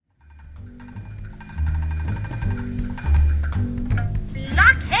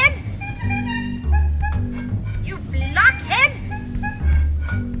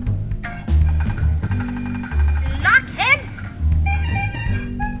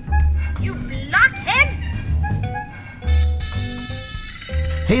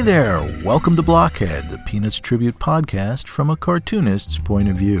Hey there, welcome to Blockhead, the Peanuts Tribute podcast from a cartoonist's point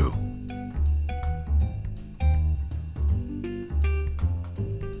of view.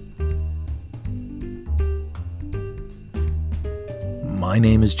 My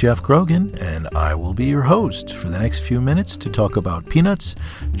name is Jeff Grogan, and I will be your host for the next few minutes to talk about Peanuts,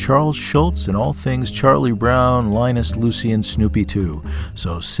 Charles Schulz, and all things Charlie Brown, Linus, Lucy, and Snoopy too.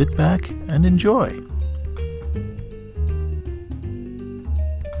 So sit back and enjoy.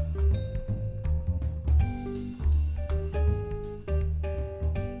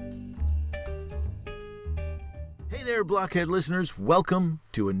 Hey there, Blockhead listeners. Welcome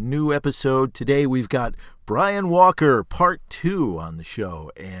to a new episode. Today we've got Brian Walker, part 2 on the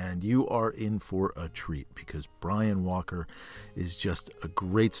show, and you are in for a treat because Brian Walker is just a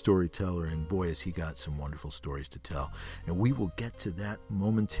great storyteller, and boy, has he got some wonderful stories to tell. And we will get to that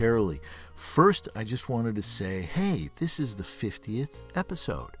momentarily. First, I just wanted to say, hey, this is the 50th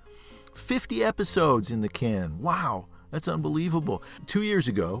episode. 50 episodes in the can. Wow. That's unbelievable. 2 years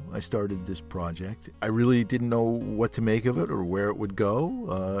ago, I started this project. I really didn't know what to make of it or where it would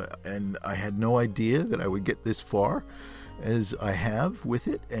go, and I had no idea that I would get this far as I have with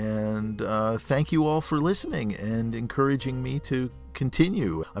it. And thank you all for listening and encouraging me to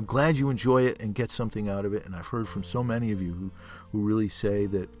continue. I'm glad you enjoy it and get something out of it, and I've heard from so many of you who really say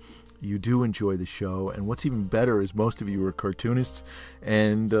that you do enjoy the show, and what's even better is most of you are cartoonists,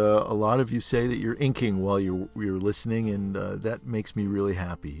 and a lot of you say that you're inking while you're listening, and that makes me really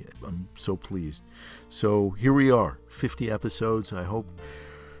happy. I'm so pleased. So here we are, 50 episodes. I hope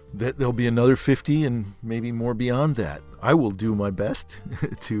that there'll be another 50 and maybe more beyond that. I will do my best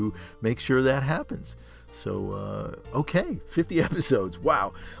to make sure that happens. So, okay, 50 episodes.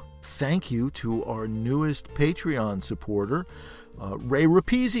 Wow. Thank you to our newest Patreon supporter, Ray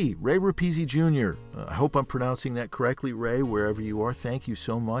Rapizzi Jr. I hope I'm pronouncing that correctly, Ray, wherever you are. Thank you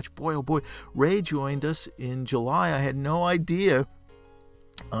so much. Boy, oh boy, Ray joined us in July. I had no idea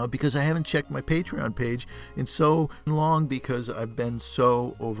because I haven't checked my Patreon page in so long because I've been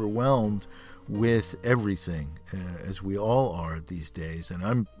so overwhelmed with everything, as we all are these days.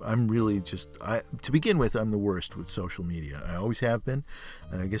 And I'm really just, to begin with, I'm the worst with social media. I always have been,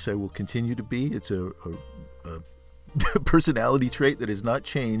 and I guess I will continue to be. It's a personality trait that has not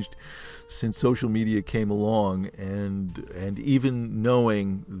changed since social media came along, and even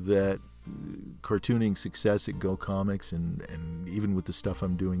knowing that cartooning success at Go Comics and even with the stuff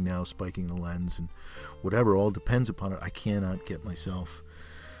I'm doing now, Spiking the Lens and whatever, all depends upon it. I cannot get myself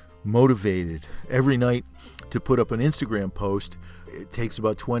motivated every night to put up an Instagram post. It takes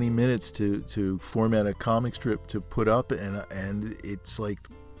about 20 minutes to format a comic strip to put up, and it's like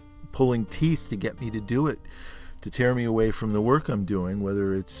pulling teeth to get me to do it, to tear me away from the work I'm doing,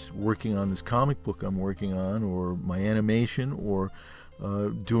 whether it's working on this comic book I'm working on or my animation or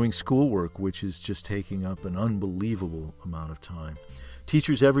doing schoolwork, which is just taking up an unbelievable amount of time.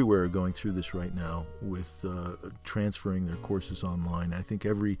 Teachers everywhere are going through this right now with transferring their courses online. I think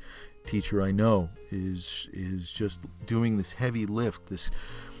every teacher I know is just doing this heavy lift,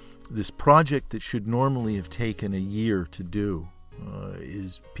 this project that should normally have taken a year to do.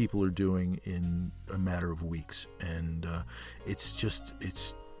 Is people are doing in a matter of weeks, and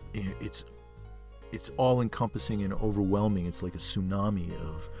it's all encompassing and overwhelming. It's like a tsunami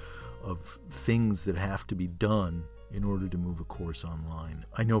of things that have to be done in order to move a course online.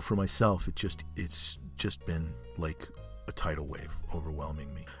 I know for myself, it's just been like a tidal wave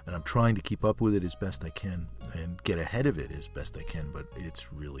overwhelming me, and I'm trying to keep up with it as best I can and get ahead of it as best I can, but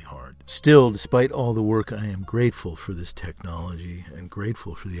it's really hard. Still, despite all the work, I am grateful for this technology and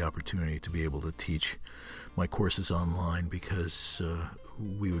grateful for the opportunity to be able to teach my courses online, because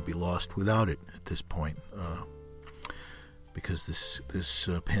we would be lost without it at this point, because this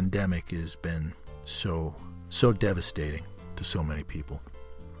pandemic has been so devastating to so many people.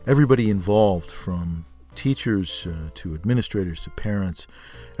 Everybody involved, from teachers to administrators to parents,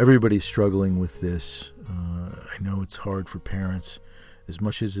 everybody's struggling with this. I know it's hard for parents as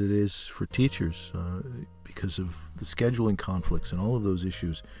much as it is for teachers because of the scheduling conflicts and all of those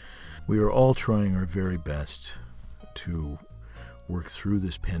issues. We are all trying our very best to work through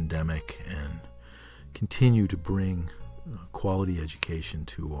this pandemic and continue to bring quality education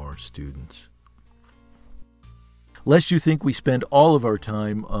to our students. Lest you think we spend all of our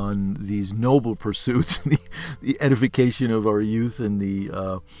time on these noble pursuits, the edification of our youth and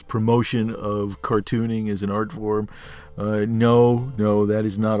the promotion of cartooning as an art form. No, that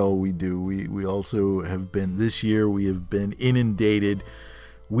is not all we do. We also have been, this year we have been inundated.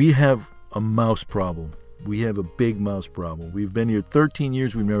 We have a mouse problem. We have a big mouse problem. We've been here 13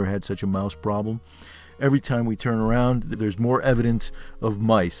 years. We've never had such a mouse problem. every time we turn around, there's more evidence of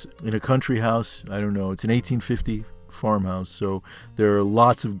mice. In a country house, I don't know, it's an 1850 farmhouse, so there are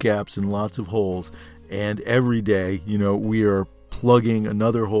lots of gaps and lots of holes. And every day, we are plugging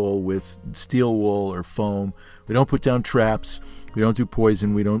another hole with steel wool or foam. We don't put down traps. We don't do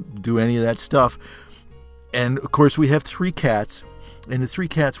poison. We don't do any of that stuff. And, of course, we have 3 cats, and the 3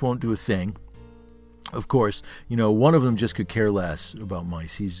 cats won't do a thing. Of course, one of them just could care less about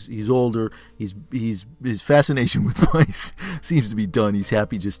mice. He's older. His fascination with mice seems to be done. He's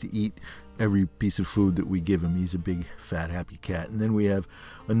happy just to eat every piece of food that we give him. He's a big, fat, happy cat. And then we have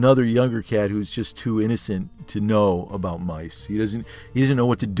another younger cat who's just too innocent to know about mice. He doesn't know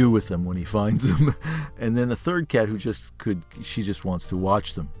what to do with them when he finds them. And then the third cat who she just wants to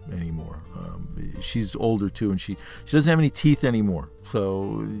watch them anymore. She's older too, and she doesn't have any teeth anymore,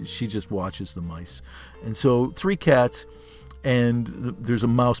 so she just watches the mice. And so 3 cats, and there's a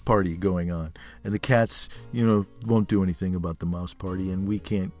mouse party going on, and the cats, won't do anything about the mouse party, and we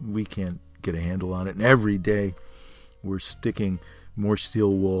can't get a handle on it. And every day we're sticking more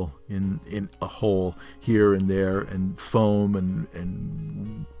steel wool in a hole here and there, and foam,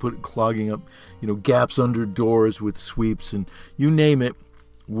 and clogging up gaps under doors with sweeps, and you name it.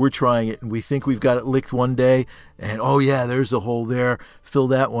 We're trying it, and we think we've got it licked one day, and oh yeah, there's a hole there. Fill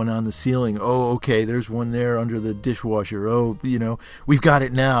that one on the ceiling. Oh, okay, there's one there under the dishwasher. Oh, we've got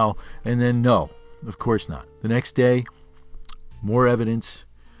it now. And then no, of course not. The next day, more evidence,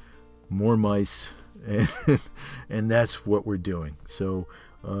 more mice, and that's what we're doing. So,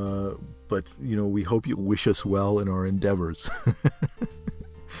 but we hope you wish us well in our endeavors.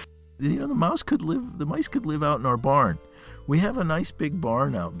 The mice could live out in our barn. We have a nice big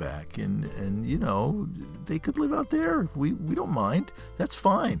barn out back, and they could live out there. We don't mind. That's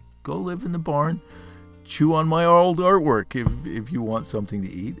fine. Go live in the barn. Chew on my old artwork if you want something to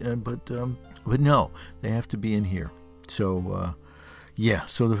eat. But no, they have to be in here. So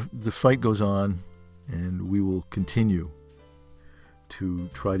so the fight goes on, and we will continue to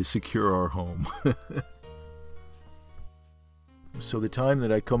try to secure our home. So the time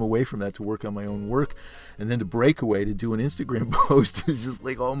that I come away from that to work on my own work, and then to break away to do an Instagram post is just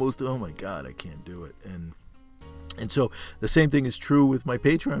like almost, oh my God, I can't do it. And so the same thing is true with my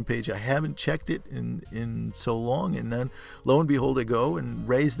Patreon page. I haven't checked it in so long, and then lo and behold, I go, and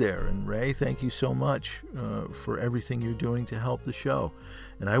Ray's there. And Ray, thank you so much for everything you're doing to help the show.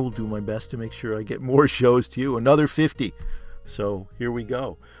 And I will do my best to make sure I get more shows to you, another 50. So here we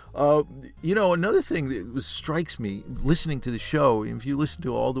go. Another thing that strikes me listening to the show, if you listen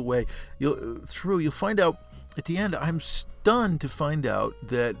to it all the way you'll find out at the end, I'm stunned to find out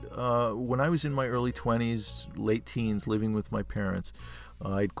that when I was in my early 20s, late teens, living with my parents,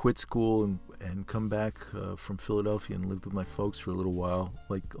 I'd quit school and come back from Philadelphia and lived with my folks for a little while,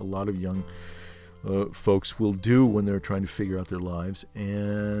 like a lot of young folks will do when they're trying to figure out their lives.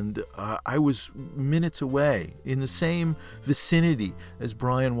 And I was minutes away in the same vicinity as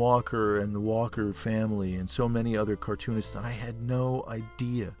Brian Walker and the Walker family and so many other cartoonists that I had no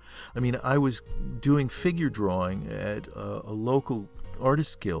idea. I mean, I was doing figure drawing at a local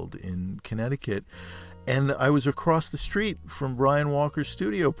artist guild in Connecticut, and I was across the street from Brian Walker's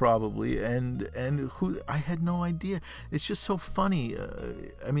studio probably, and who I had no idea. It's just so funny.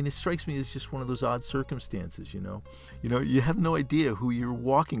 It strikes me as just one of those odd circumstances, You have no idea who you're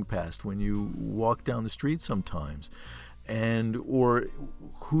walking past when you walk down the street sometimes, or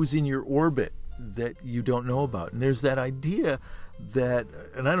who's in your orbit that you don't know about. And there's that idea that,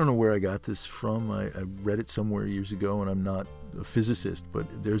 and I don't know where I got this from. I read it somewhere years ago, and I'm not a physicist,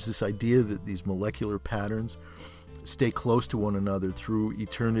 but there's this idea that these molecular patterns stay close to one another through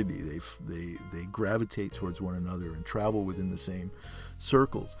eternity. They gravitate towards one another and travel within the same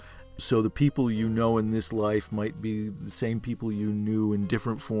circles. So the people you know in this life might be the same people you knew in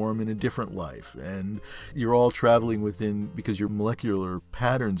different form in a different life. And you're all traveling within, because your molecular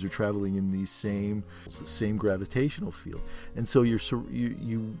patterns are traveling in the same gravitational field. And so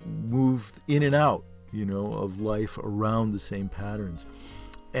you move in and out, of life around the same patterns.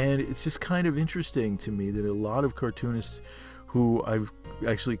 And it's just kind of interesting to me that a lot of cartoonists who I've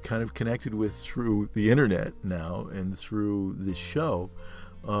actually kind of connected with through the internet now and through this show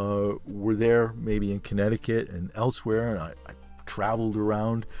were there maybe in Connecticut and elsewhere, and I traveled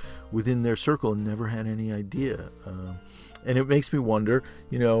around within their circle and never had any idea. And it makes me wonder,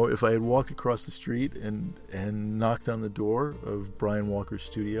 if I had walked across the street and knocked on the door of Brian Walker's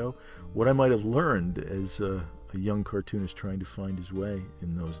studio, what I might have learned as a young cartoonist trying to find his way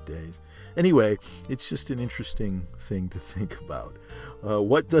in those days. Anyway, it's just an interesting thing to think about.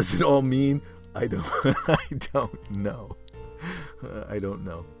 What does it all mean? I don't know. I don't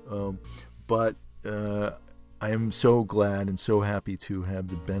know. But I am so glad and so happy to have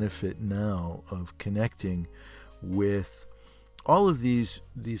the benefit now of connecting with all of these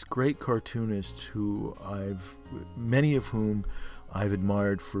great cartoonists who many of whom I've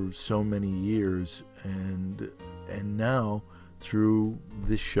admired for so many years, and now through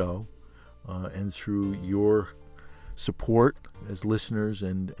this show and through your support as listeners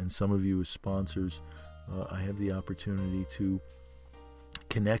and some of you as sponsors, I have the opportunity to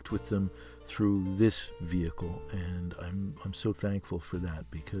connect with them through this vehicle, and I'm so thankful for that,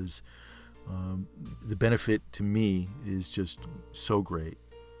 because the benefit to me is just so great,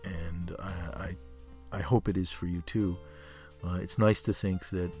 and I hope it is for you too. It's nice to think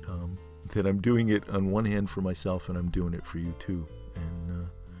that I'm doing it on one hand for myself, and I'm doing it for you too, and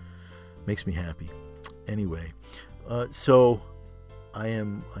makes me happy. Anyway, so I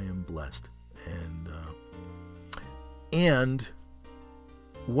am blessed, and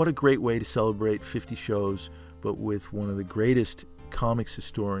what a great way to celebrate 50 shows, but with one of the greatest comics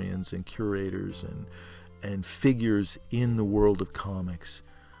historians and curators and figures in the world of comics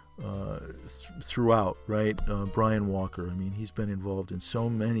throughout, right? Brian Walker. I mean, he's been involved in so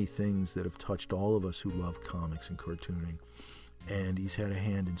many things that have touched all of us who love comics and cartooning, and he's had a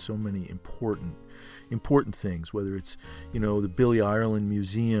hand in so many important things, whether it's, the Billy Ireland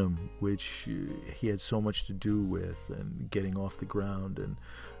Museum, which he had so much to do with and getting off the ground, and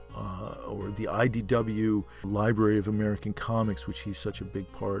or the IDW Library of American Comics, which he's such a big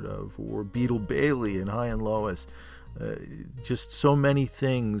part of, or Beetle Bailey and High and Lois. Just so many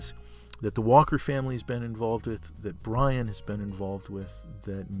things that the Walker family has been involved with, that Brian has been involved with,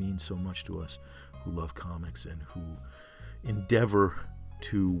 that mean so much to us who love comics and who endeavor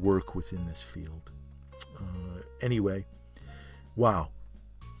to work within this field. Anyway, wow.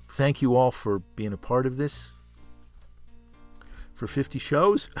 Thank you all for being a part of this for 50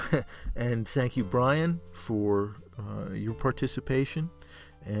 shows. And thank you, Brian, for your participation.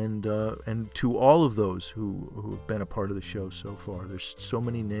 And to all of those who have been a part of the show so far. There's so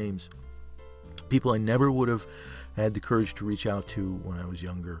many names. People I never would have had the courage to reach out to when I was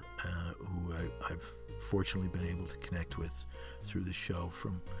younger, who I've fortunately been able to connect with through the show,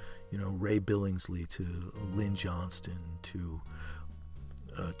 from Ray Billingsley to Lynn Johnston to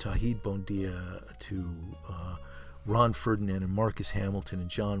Tahid Bondia to Ron Ferdinand and Marcus Hamilton and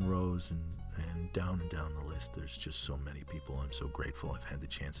John Rose and down the list. There's just so many people I'm so grateful I've had the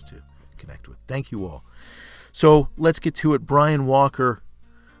chance to connect with. Thank you all. So let's get to it. Brian Walker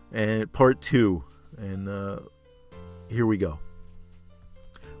and part 2. And here we go.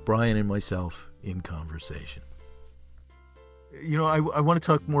 Brian and myself in conversation. I want to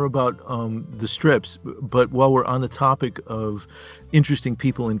talk more about the strips, but while we're on the topic of interesting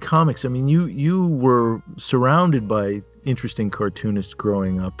people in comics, I mean, you were surrounded by interesting cartoonists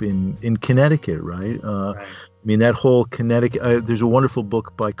growing up in Connecticut, right? Right. I mean, that whole Connecticut, there's a wonderful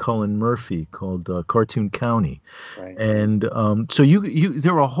book by Cullen Murphy called Cartoon County. Right. And so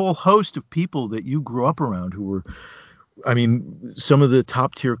there were a whole host of people that you grew up around who were, I mean, some of the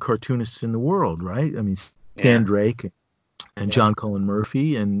top tier cartoonists in the world, right? I mean, Stan Drake and John Cullen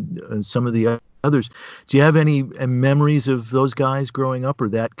Murphy and some of the others. Do you have any memories of those guys growing up or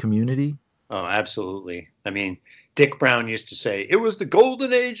that community? Oh, absolutely. I mean, Dick Brown used to say, it was the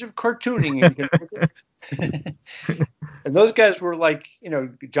golden age of cartooning in Connecticut. And those guys were like,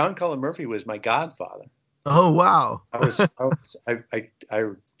 John Cullen Murphy was my godfather. Oh, wow. I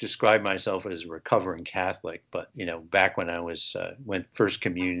describe myself as a recovering Catholic, but, back when I was, went First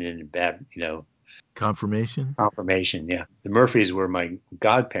Communion and, Confirmation, yeah. The Murphys were my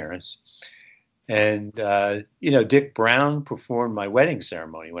godparents. And, Dick Brown performed my wedding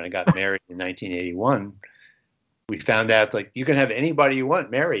ceremony when I got married in 1981. We found out, you can have anybody you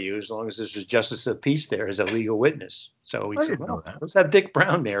want marry you as long as there's a justice of peace there as a legal witness. So we said, well, let's have Dick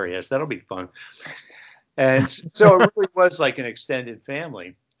Brown marry us. That'll be fun. And so it really was like an extended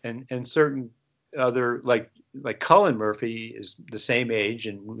family. And certain other, like Cullen Murphy is the same age,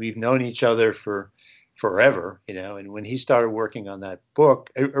 and we've known each other for forever, and when he started working on that book,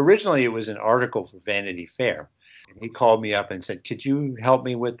 originally it was an article for Vanity Fair, and he called me up and said, could you help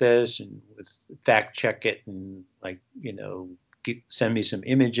me with this and fact check it and send me some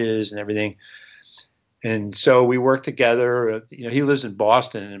images and everything. And so we worked together. He lives in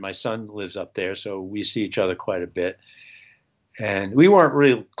Boston and my son lives up there, so we see each other quite a bit. And we weren't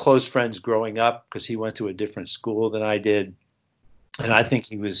really close friends growing up because he went to a different school than I did. And I think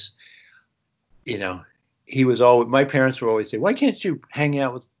he was always, my parents would always say, why can't you hang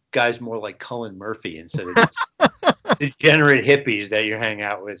out with guys more like Cullen Murphy instead of degenerate hippies that you hang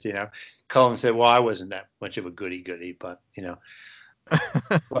out with, Cullen said, well, I wasn't that much of a goody-goody, but,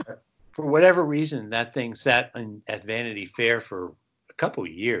 for whatever reason, that thing sat at Vanity Fair for a couple of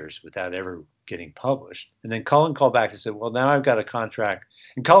years without ever getting published. And then Cullen called back and said, well, now I've got a contract.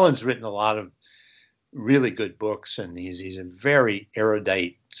 And Cullen's written a lot of really good books, and he's a very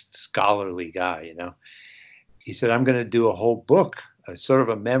erudite, scholarly guy, you know. He said, I'm going to do a whole book, a sort of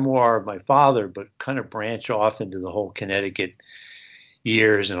a memoir of my father, but kind of branch off into the whole Connecticut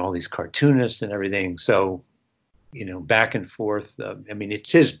years and all these cartoonists and everything. So, you know, back and forth. I mean,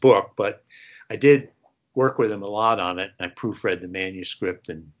 it's his book, but I did work with him a lot on it. I proofread the manuscript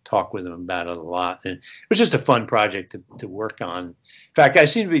and talked with him about it a lot. And it was just a fun project to work on. In fact, I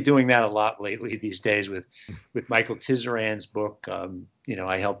seem to be doing that a lot lately these days with Michael Tizaran's book. You know,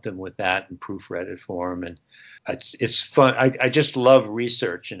 I helped him with that and proofread it for him. And it's fun. I just love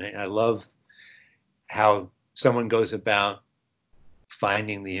research, and I love how someone goes about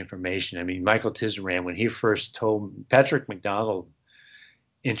finding the information. I mean, Michael Tizaran, when he first told Patrick McDonald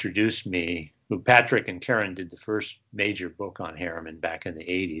introduced me. Patrick and Karen did the first major book on Harriman back in the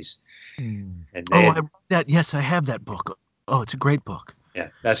 80s. And I read that. Yes, I have that book. Oh, it's a great book. Yeah,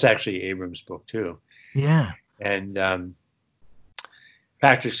 that's actually Abrams' book too. Yeah. And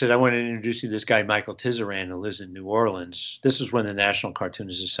Patrick said, I want to introduce you to this guy, Michael Tizaran, who lives in New Orleans. This is when the National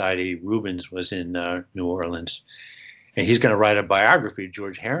Cartoonist Society, Rubens, was in New Orleans. And he's going to write a biography of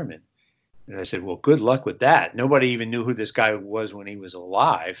George Harriman. And I said, well, good luck with that. Nobody even knew who this guy was when he was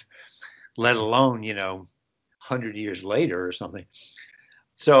alive, let alone, you know, 100 years later or something.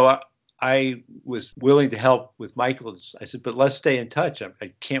 So I was willing to help with Michael. I said, but let's stay in touch.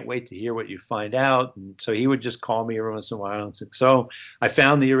 I can't wait to hear what you find out. And so he would just call me every once in a while. And so I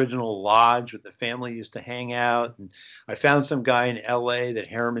found the original lodge where the family used to hang out. And I found some guy in LA that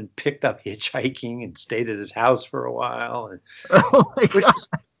Harriman picked up hitchhiking and stayed at his house for a while. And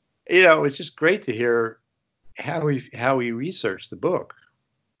you know, it's just great to hear how he researched the book.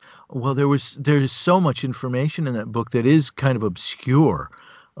 Well, there's so much information in that book that is kind of obscure.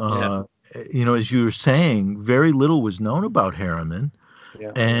 Yeah. You know, as you were saying, very little was known about Harriman.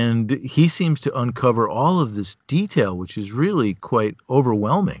 Yeah. And he seems to uncover all of this detail, which is really quite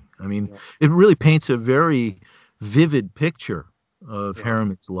overwhelming. I mean, It really paints a very vivid picture of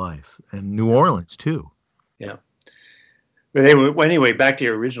Harriman's life, and New Orleans, too. Yeah. But anyway, back to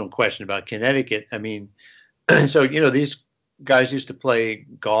your original question about Connecticut. I mean, so, you know, these guys used to play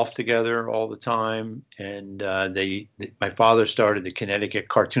golf together all the time. And my father started the Connecticut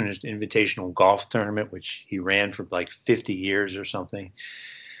Cartoonist Invitational Golf Tournament, which he ran for like 50 years or something.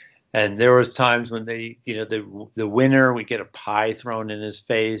 And there was times when the winner would get a pie thrown in his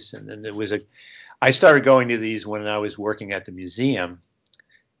face. And then I started going to these when I was working at the museum.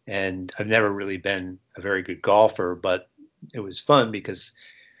 And I've never really been a very good golfer, but it was fun because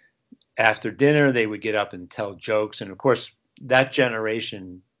after dinner, they would get up and tell jokes. And of course, that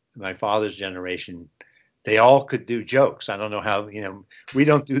generation, my father's generation, they all could do jokes. I don't know how, you know, we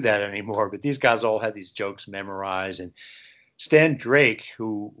don't do that anymore, but these guys all had these jokes memorized. And Stan Drake,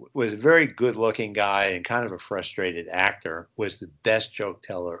 who was a very good looking guy and kind of a frustrated actor, was the best joke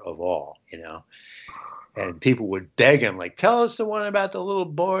teller of all, you know. And people would beg him, like, tell us the one about the little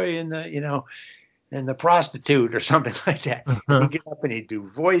boy and the prostitute or something like that. He'd get up and he'd do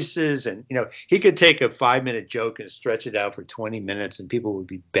voices, and, you know, he could take a 5-minute joke and stretch it out for 20 minutes and people would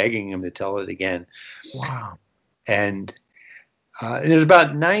be begging him to tell it again. Wow. And it was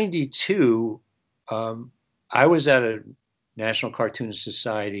about 92. I was at a National Cartoonist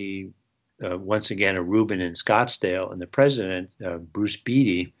Society, once again, a Reuben in Scottsdale, and the president, Bruce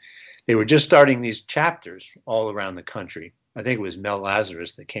Beatty, they were just starting these chapters all around the country. I think it was Mel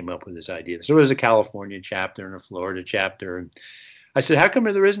Lazarus that came up with this idea. So there was a California chapter and a Florida chapter. And I said, how come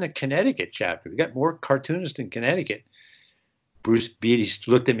there isn't a Connecticut chapter? We got more cartoonists in Connecticut. Bruce Beatty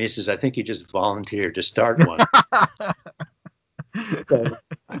looked at me and says, I think you just volunteered to start one. So,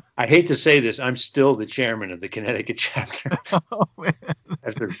 I hate to say this, I'm still the chairman of the Connecticut chapter. Oh, man.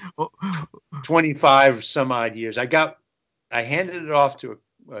 After 25 some odd years. I handed it off to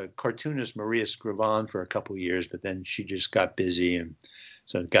a cartoonist, Maria Scrivan, for a couple of years, but then she just got busy, and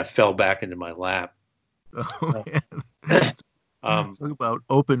so it fell back into my lap. Oh, man. Talk about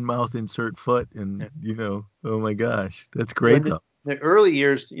open mouth, insert foot, and, you know, oh my gosh, that's great. In the early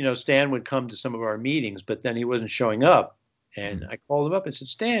years, you know, Stan would come to some of our meetings, but then he wasn't showing up. And I called him up and said,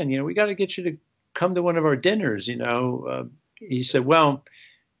 Stan, you know, we got to get you to come to one of our dinners, you know. He said, well,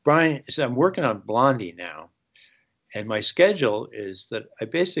 Brian, I'm working on Blondie now. And my schedule is that I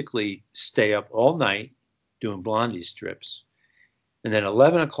basically stay up all night doing Blondie strips. And then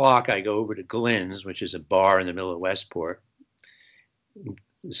 11 o'clock, I go over to Glenn's, which is a bar in the middle of Westport.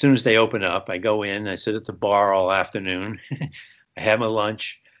 As soon as they open up, I go in, I sit at the bar all afternoon. I have my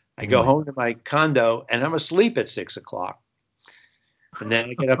lunch. I go home to my condo and I'm asleep at 6 o'clock. And then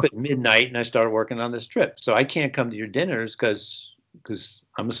I get up at midnight and I start working on this trip. So I can't come to your dinners because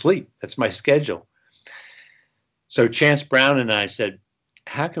I'm asleep. That's my schedule. So Chance Brown and I said,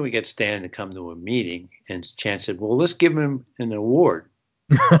 how can we get Stan to come to a meeting? And Chance said, well, let's give him an award.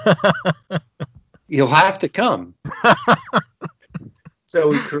 He'll have to come. So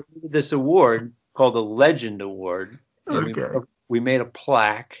we created this award called the Legend Award. Okay. We made a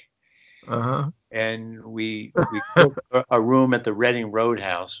plaque. And we took a room at the Reading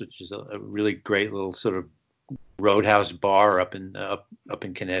Roadhouse, which is a really great little sort of roadhouse bar up in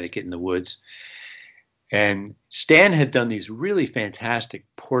Connecticut in the woods. And Stan had done these really fantastic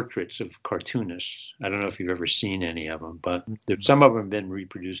portraits of cartoonists. I don't know if you've ever seen any of them, but some of them have been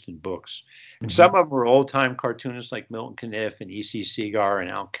reproduced in books. And some of them were old-time cartoonists like Milton Caniff and E.C. Segar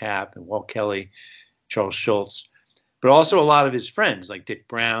and Al Capp and Walt Kelly, Charles Schultz, but also a lot of his friends like Dick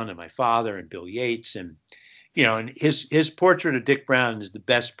Brown and my father and Bill Yates. And, and his portrait of Dick Brown is the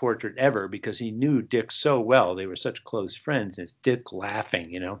best portrait ever because he knew Dick so well. They were such close friends. It's Dick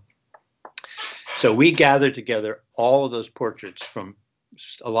laughing, So we gathered together all of those portraits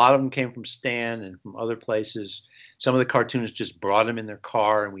a lot of them came from Stan and from other places. Some of the cartoonists just brought them in their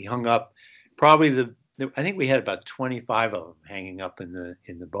car and we hung up probably I think we had about 25 of them hanging up in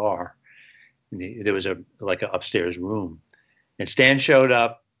the bar. There was like an upstairs room, and Stan showed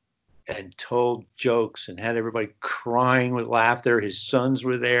up and told jokes and had everybody crying with laughter. His sons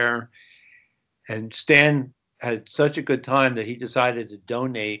were there, and Stan had such a good time that he decided to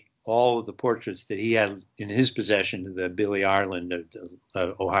donate all of the portraits that he had in his possession to the Billy Ireland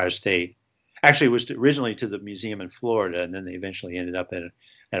of Ohio State. Actually, it was originally to the museum in Florida, and then they eventually ended up at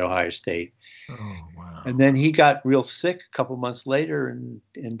Ohio State. Oh, wow. And then he got real sick a couple months later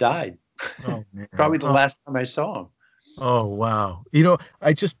and died. Oh, man. Probably the last time I saw him. Oh, wow.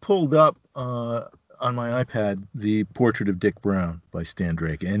 I just pulled up on my iPad the portrait of Dick Brown by Stan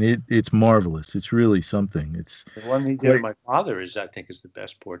Drake, and it's marvelous. It's really something. It's the one he did of my father I think is the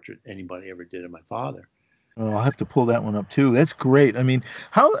best portrait anybody ever did of my father. Oh, I'll have to pull that one up too. That's great. I mean,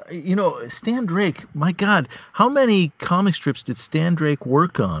 Stan Drake, my God, how many comic strips did Stan Drake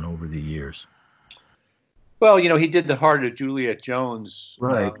work on over the years? Well, he did The Heart of Juliet Jones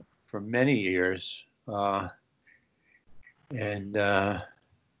for many years. And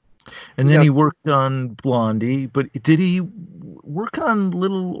then he worked on Blondie, but did he work on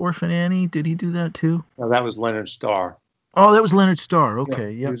Little Orphan Annie? Did he do that too? No, that was Leonard Starr. Oh, that was Leonard Starr.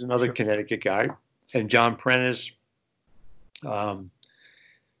 Okay, yeah. He was another Connecticut guy. And John Prentice, who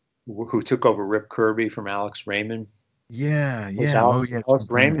took over Rip Kirby from Alex Raymond. Yeah. Alex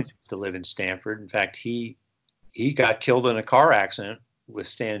Raymond used to live in Stamford. In fact, he got killed in a car accident with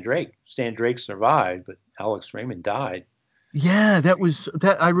Stan Drake. Stan Drake survived, but Alex Raymond died. Yeah,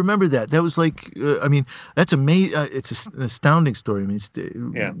 that I remember that. That was like, that's amazing. It's an astounding story. I mean,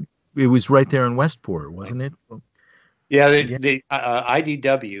 it was right there in Westport, wasn't it? Yeah, the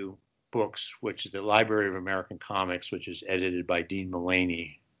IDW books, which is the Library of American Comics, which is edited by Dean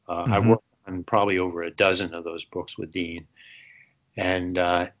Mullaney. I worked on probably over a dozen of those books with Dean, and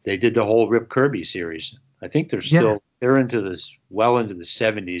they did the whole Rip Kirby series. I think they're into this well into the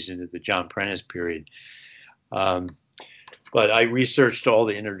 70s, into the John Prentice period. But I researched all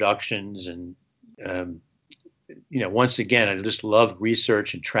the introductions, and once again, I just love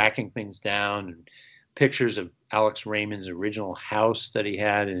research and tracking things down, and pictures of Alex Raymond's original house that he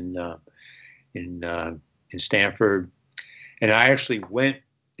had in Stamford. And I actually went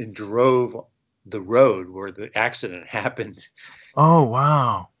and drove the road where the accident happened. Oh,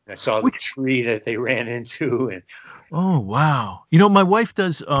 wow. I saw the tree that they ran into. And oh, wow. My wife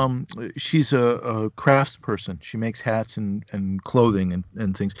does, she's a crafts person. She makes hats and clothing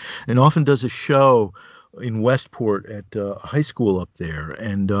and things, and often does a show in Westport at a high school up there.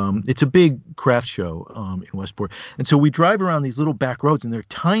 And it's a big craft show in Westport. And so we drive around these little back roads, and they're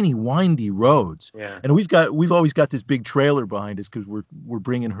tiny, windy roads. Yeah. And we've always got this big trailer behind us because we're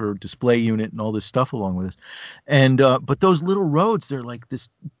bringing her display unit and all this stuff along with us. And but those little roads, they're like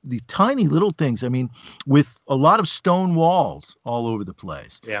the tiny little things. I mean, with a lot of stone walls all over the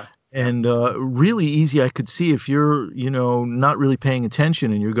place. Yeah. And really easy. I could see if you're, not really paying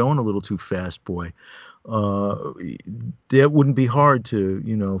attention and you're going a little too fast, boy. That wouldn't be hard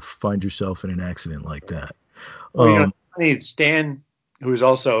to, find yourself in an accident like that. Well, Stan, who is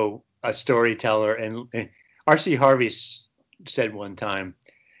also a storyteller, and R.C. Harvey said one time,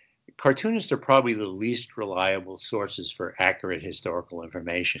 cartoonists are probably the least reliable sources for accurate historical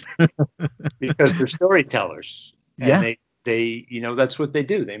information because they're storytellers. And yeah. They that's what they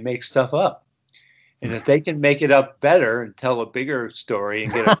do. They make stuff up. And if they can make it up better and tell a bigger story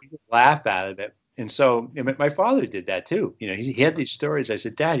and get a bigger laugh out of it. And so my father did that too. You know, he had these stories. I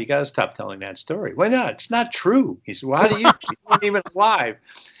said, Dad, you got to stop telling that story. Why not? It's not true. He said, well, how do you? You weren't even alive.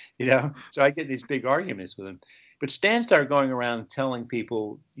 You know, so I get these big arguments with him. But Stan started going around telling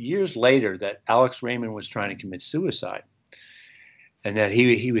people years later that Alex Raymond was trying to commit suicide, and that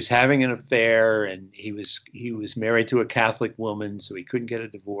he was having an affair, and he was married to a Catholic woman, so he couldn't get a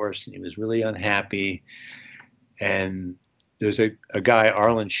divorce, and he was really unhappy. And there's a guy,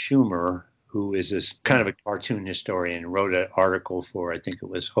 Arlen Schumer, who is this kind of a cartoon historian, wrote an article for, I think it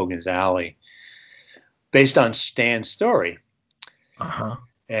was Hogan's Alley, based on Stan's story. Uh-huh.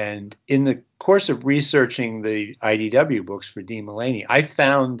 And in the course of researching the IDW books for Dean Mullaney, I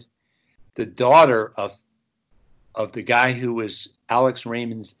found the daughter of the guy who was Alex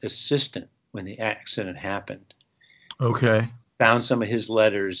Raymond's assistant when the accident happened. Okay. Found some of his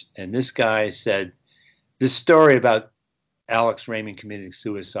letters, and this guy said, this story about Alex Raymond committing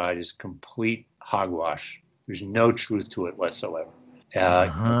suicide is complete hogwash. There's no truth to it whatsoever.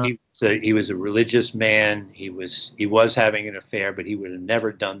 He was a religious man. He was having an affair, but he would have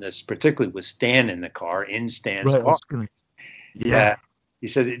never done this, particularly with Stan in the car, in Stan's car. Yeah. He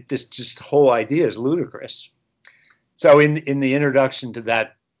said this whole idea is ludicrous. So in the introduction to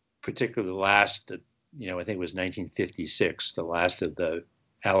that particular last, I think it was 1956, the last of the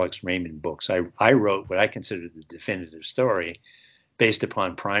Alex Raymond books, I wrote what I consider the definitive story based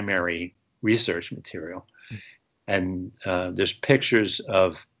upon primary research material. And there's pictures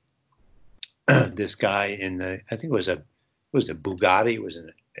of this guy in I think it was a Bugatti. It was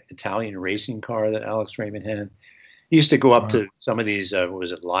an Italian racing car that Alex Raymond had. He used to go up to some of these,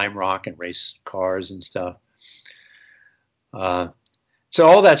 Lime Rock, and race cars and stuff. So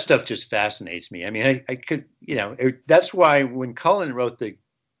all that stuff just fascinates me. I mean, I could, that's why when Cullen wrote the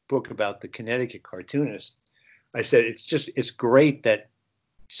book about the Connecticut cartoonist, I said, it's great that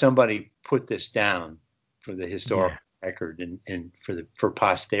somebody put this down for the historical record and for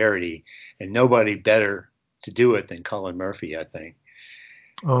posterity, and nobody better to do it than Cullen Murphy, I think.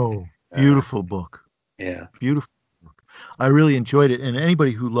 Oh, beautiful book. Yeah. Beautiful book. I really enjoyed it. And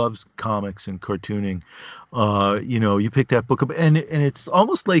anybody who loves comics and cartooning, you pick that book up, and it's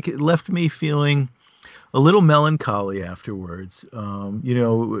almost like it left me feeling a little melancholy afterwards,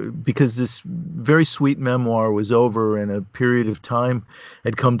 because this very sweet memoir was over and a period of time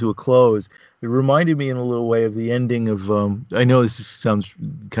had come to a close. It reminded me in a little way of the ending of, I know this sounds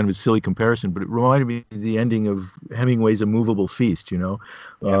kind of a silly comparison, but it reminded me of the ending of Hemingway's A Movable Feast,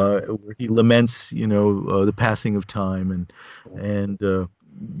 where he laments, the passing of time and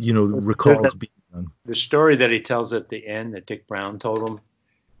recalls being young. The story that he tells at the end that Dick Brown told him,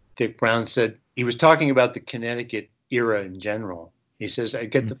 Dick Brown said, he was talking about the Connecticut era in general. He says, I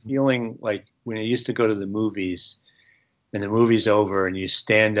get the feeling like when I used to go to the movies and the movie's over and you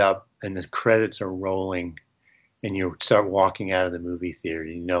stand up and the credits are rolling and you start walking out of the movie theater,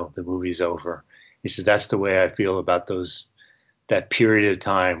 the movie's over. He says, that's the way I feel about that period of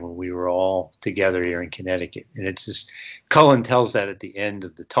time when we were all together here in Connecticut. And it's just, Cullen tells that at the end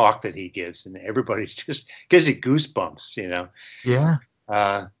of the talk that he gives, and everybody just gives you goosebumps, Yeah.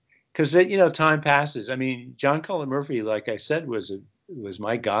 Because time passes. I mean, John Cullen Murphy, like I said, was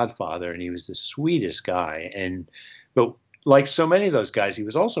my godfather, and he was the sweetest guy. But like so many of those guys, he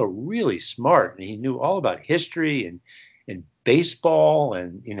was also really smart, and he knew all about history and baseball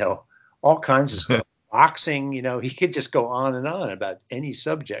and all kinds of stuff. Boxing, he could just go on and on about any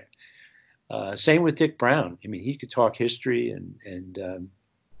subject. Same with Dick Brown. I mean, he could talk history, and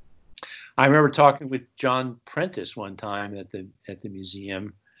I remember talking with John Prentice one time at the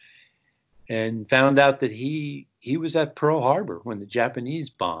museum, and found out that he was at Pearl Harbor when the Japanese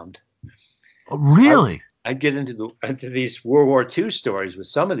bombed. Oh, really? I'd get into these World War II stories with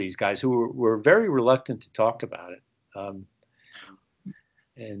some of these guys who were very reluctant to talk about it.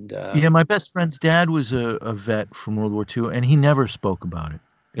 My best friend's dad was a vet from World War II, and he never spoke about it.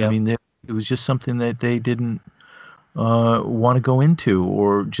 Yeah. I mean, it was just something that they didn't want to go into,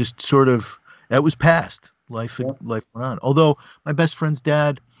 or just sort of, that was past. Life went on. Although my best friend's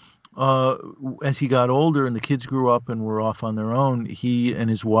dad, as he got older and the kids grew up and were off on their own, he and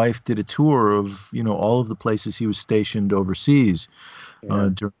his wife did a tour of, all of the places he was stationed overseas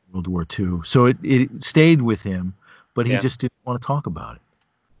during World War II. So it stayed with him, but he just didn't want to talk about it.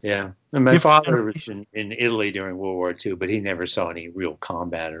 Yeah. And my father was in Italy during World War II, but he never saw any real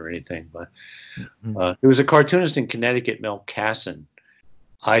combat or anything. But there was a cartoonist in Connecticut, Mel Casson.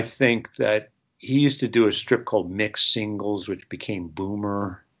 I think that he used to do a strip called Mixed Singles, which became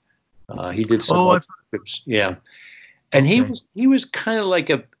Boomer. He did some strips. Yeah. And he was kind of like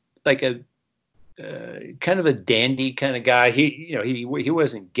a kind of a dandy kind of guy. He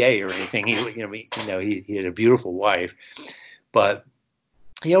wasn't gay or anything. He had a beautiful wife, but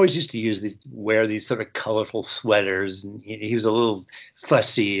he always used to wear these sort of colorful sweaters, and he was a little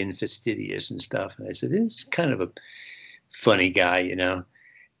fussy and fastidious and stuff. And I said, "He's kind of a funny guy, you know."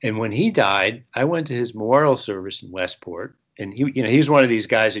 And when he died, I went to his memorial service in Westport, and he was one of these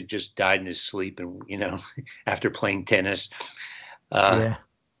guys that just died in his sleep, and after playing tennis. Yeah.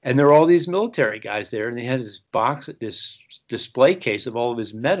 And there were all these military guys there, and they had this display case of all of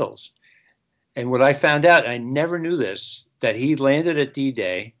his medals. And what I found out, I never knew this, that he landed at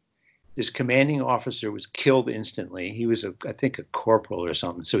D-Day. His commanding officer was killed instantly. He was, I think, a corporal or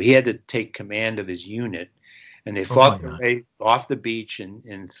something. So he had to take command of his unit. And they fought their way off the beach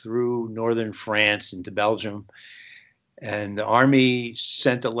and through northern France into Belgium. And the Army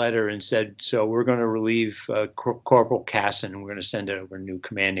sent a letter and said, so we're going to relieve Corporal Casson, and we're going to send over a new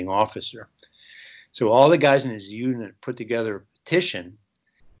commanding officer. So all the guys in his unit put together a petition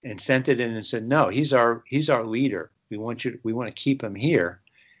and sent it in and said, no, he's our leader. We want to keep him here.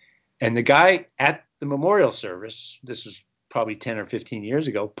 And the guy at the memorial service, this was probably 10 or 15 years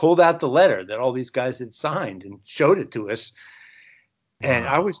ago, pulled out the letter that all these guys had signed and showed it to us. And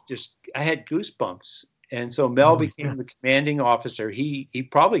I had goosebumps. And so Mel became the commanding officer. He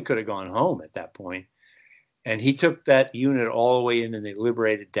probably could have gone home at that point. And he took that unit all the way in, and they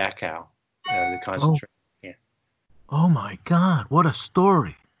liberated Dachau, the concentration camp. Oh my God, what a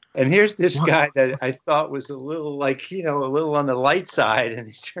story. And here's this guy that I thought was a little a little on the light side, and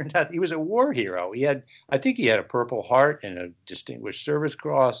it turned out he was a war hero. I think he had a Purple Heart and a Distinguished Service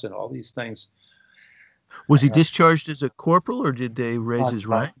Cross and all these things. Was he discharged as a corporal, or did they raise his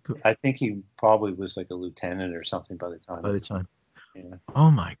rank? I think he probably was like a lieutenant or something by the time. Yeah.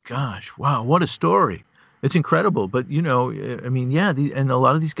 Oh my gosh. Wow. What a story. It's incredible. But, and a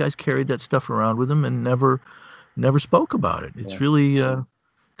lot of these guys carried that stuff around with them and never spoke about it. It's really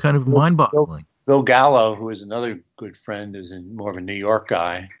kind of mind-boggling. Bill Gallo, who is another good friend, is more of a New York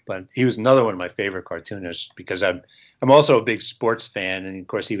guy, but he was another one of my favorite cartoonists because I'm also a big sports fan, and of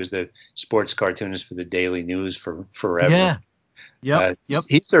course he was the sports cartoonist for the Daily News for forever. Yeah. Yep.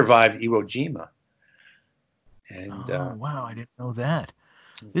 He survived Iwo Jima. And wow, I didn't know that.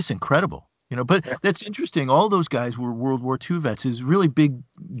 It's incredible. But that's interesting. All those guys were World War II vets. It's a really big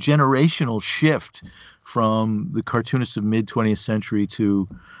generational shift from the cartoonists of mid-20th century to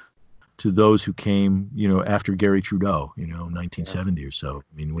those who came, after Gary Trudeau, 1970 or so.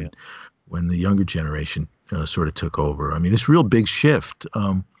 I mean, when the younger generation sort of took over. I mean, it's a real big shift.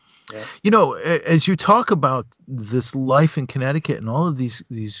 As you talk about this life in Connecticut and all of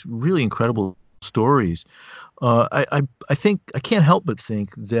these really incredible stories, I think I can't help but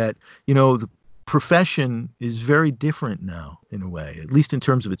think that, the profession is very different now in a way, at least in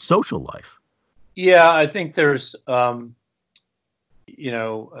terms of its social life. Yeah, I think there's,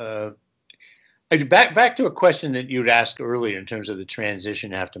 back to a question that you'd asked earlier in terms of the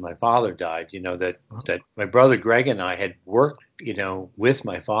transition after my father died, that my brother Greg and I had worked, with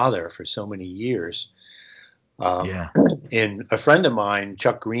my father for so many years. And a friend of mine,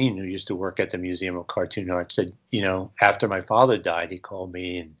 Chuck Green, who used to work at the Museum of Cartoon Art, said, after my father died, he called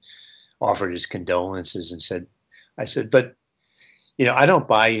me and offered his condolences and I said, but, I don't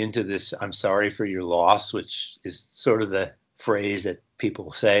buy into this, I'm sorry for your loss, which is sort of the phrase that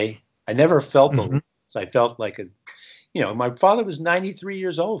people say. I never felt the loss. I felt like my father was 93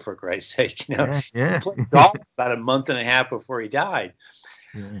 years old, for Christ's sake. He played golf about a month and a half before he died.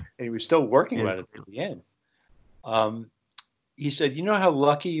 And he was still working at it at the end. He said, you know how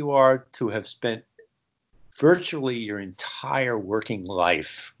lucky you are to have spent virtually your entire working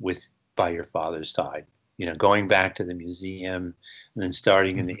life by your father's side, going back to the museum and then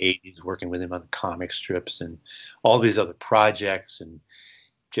starting in the 80s, working with him on the comic strips and all these other projects, and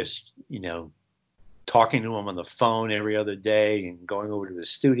just, talking to him on the phone every other day and going over to the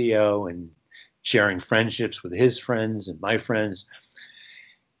studio and sharing friendships with his friends and my friends.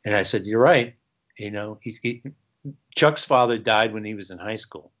 And I said, you're right. Chuck's father died when he was in high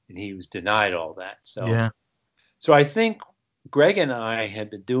school, and he was denied all that. So I think Greg and I had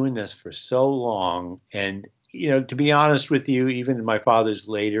been doing this for so long. And, to be honest with you, even in my father's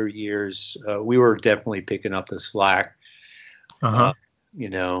later years, we were definitely picking up the slack.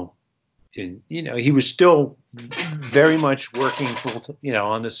 He was still very much working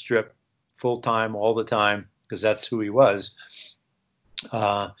on the strip full time all the time, because that's who he was.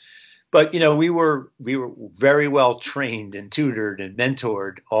 But we were very well trained and tutored and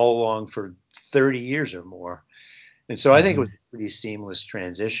mentored all along for 30 years or more. And so I think it was a pretty seamless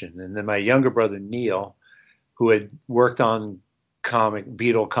transition. And then my younger brother, Neil, who had worked on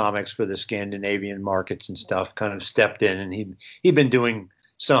Beatle comics for the Scandinavian markets and stuff, kind of stepped in, and he'd been doing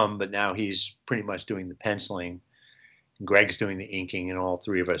some, but now he's pretty much doing the penciling. Greg's doing the inking, and all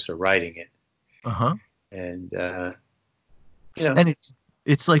three of us are writing it. Uh-huh. And and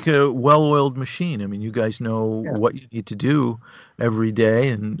it's like a well-oiled machine. I mean, you guys know what you need to do every day,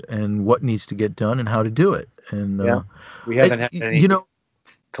 and what needs to get done, and how to do it. And we haven't had any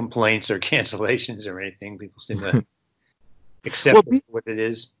complaints or cancellations or anything. People seem to accept what it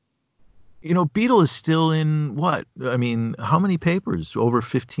is. Beatle is still in what? I mean, how many papers? Over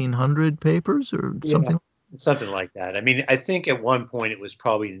 1,500 papers or something? Something like that. I mean, I think at one point it was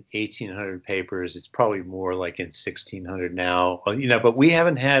probably in 1,800 papers. It's probably more like in 1,600 now. But we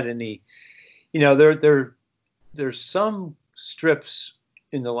haven't had any. There's some strips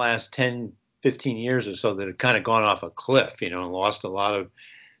in the last 10, 15 years or so that have kind of gone off a cliff. And lost a lot of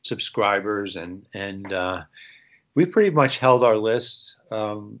subscribers, and we pretty much held our lists.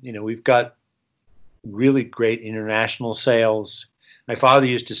 We've got really great international sales. My father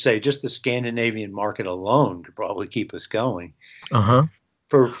used to say just the Scandinavian market alone could probably keep us going. Uh-huh.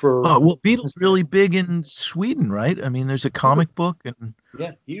 Well, Beatles really big in Sweden, right? I mean, there's a comic book and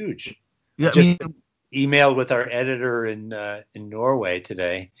huge. Yeah, just emailed with our editor in Norway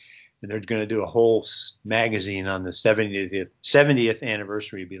today, and they're going to do a whole magazine on the 70th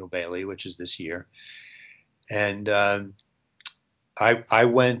anniversary of Beetle Bailey, which is this year. And I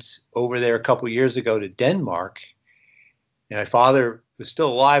went over there a couple of years ago to Denmark, and my father was still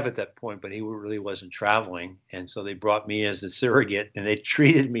alive at that point, but he really wasn't traveling. And so they brought me as the surrogate, and they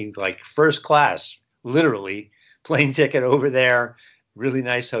treated me like first class, literally plane ticket over there, really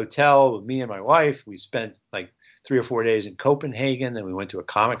nice hotel with me and my wife. We spent like 3 or 4 days in Copenhagen. Then we went to a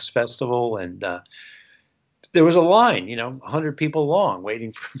comics festival, and there was a line, 100 people long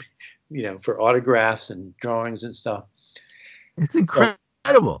waiting for me, for autographs and drawings and stuff. It's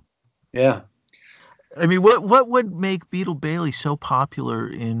incredible. Yeah. I mean, what would make Beetle Bailey so popular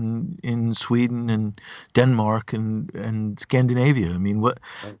in Sweden and Denmark and Scandinavia? I mean,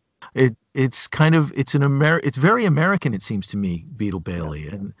 it's very American, it seems to me, Beetle Bailey.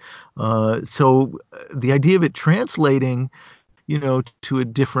 And so the idea of it translating, to a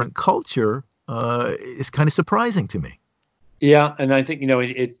different culture is kind of surprising to me. Yeah, and I think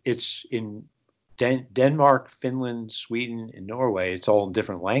it's in Denmark, Finland, Sweden, and Norway. It's all in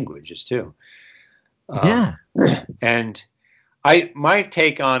different languages too. And my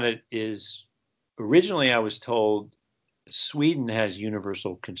take on it is, originally I was told Sweden has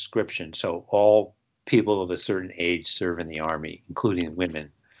universal conscription, so all people of a certain age serve in the army, including women.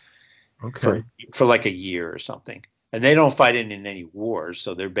 Okay. For like a year or something. And they don't fight in any wars,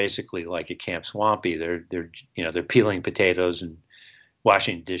 so they're basically like at Camp Swampy. They're peeling potatoes and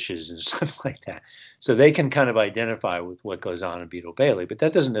washing dishes and stuff like that. So they can kind of identify with what goes on in Beetle Bailey, but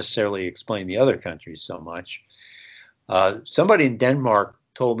that doesn't necessarily explain the other countries so much. Somebody in Denmark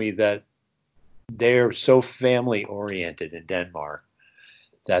told me that they're so family oriented in Denmark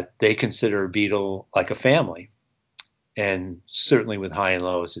that they consider Beetle like a family, and certainly with high and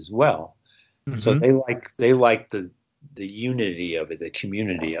lows as well. Mm-hmm. So they like the unity of it, the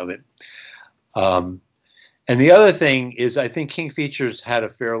community of it. And the other thing is, I think King Features had a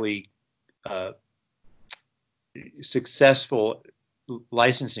fairly successful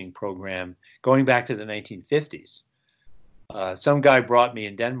licensing program going back to the 1950s. Some guy brought me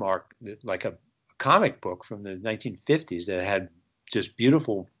in Denmark like a comic book from the 1950s that had just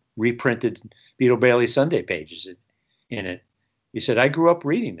beautiful reprinted Beetle Bailey Sunday pages in it. He said, I grew up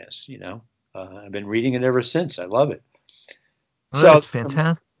reading this, I've been reading it ever since. I love it. Oh, so that's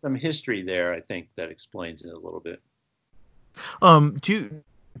fantastic. Some history there, I think, that explains it a little bit. Do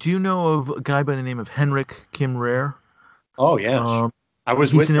you know of a guy by the name of Henrik Kim Rare? Oh yeah, I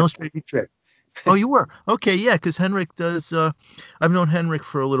was with him. Oh, you were? Okay, yeah, because Henrik does. I've known Henrik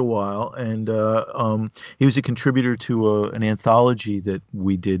for a little while, and he was a contributor to an anthology that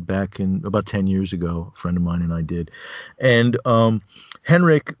we did back in about 10 years ago. A friend of mine and I did, and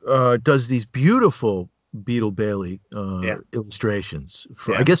Henrik does these beautiful Beetle Bailey illustrations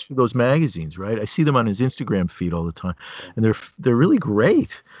for, I guess, for those magazines, right? I see them on his Instagram feed all the time, and they're really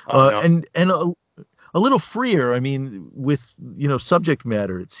great. And a little freer. I mean, with subject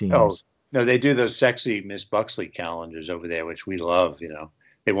matter, it seems. Oh no, they do those sexy Miss Buxley calendars over there, which we love.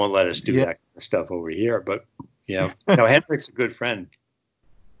 They won't let us do that kind of stuff over here, but Henrik's a good friend.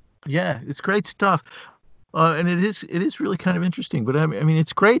 Yeah, it's great stuff. And it is really kind of interesting, but I mean,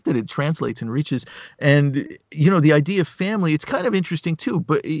 it's great that it translates and reaches, and the idea of family, it's kind of interesting too.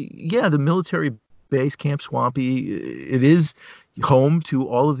 But yeah, the military base, Camp Swampy, it is home to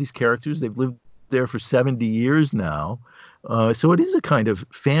all of these characters. They've lived there for 70 years now, So it is a kind of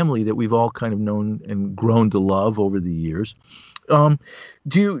family that we've all kind of known and grown to love over the years. Um,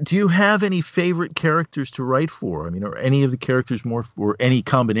 do you have any favorite characters to write for? I mean, are any of the characters more, or any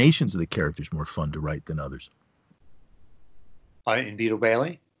combinations of the characters more fun to write than others? In Beetle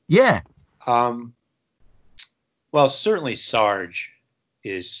Bailey? Yeah. Um, well, certainly Sarge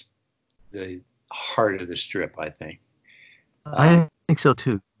is the heart of the strip, I think. I think so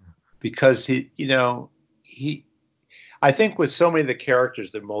too. Because I think with so many of the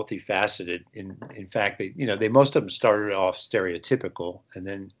characters, they're multifaceted. In fact, they most of them started off stereotypical and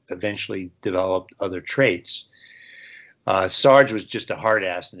then eventually developed other traits. Sarge was just a hard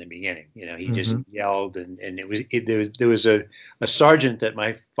ass in the beginning. He just yelled, and there was a sergeant that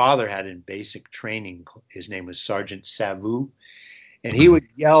my father had in basic training. His name was Sergeant Savu, and he would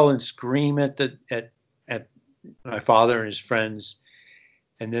yell and scream at my father and his friends,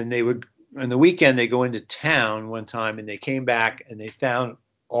 and then they would. On the weekend, they go into town one time, and they came back and they found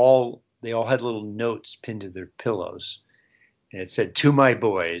they all had little notes pinned to their pillows, and it said, "To my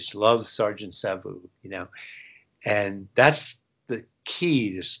boys, love Sergeant Savu." And that's the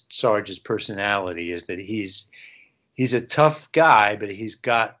key to Sarge's personality, is that he's a tough guy, but he's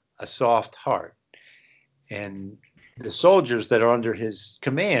got a soft heart, and the soldiers that are under his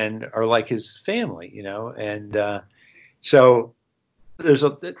command are like his family, and so. There's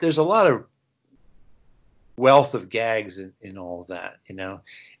a lot of wealth of gags in all of that, and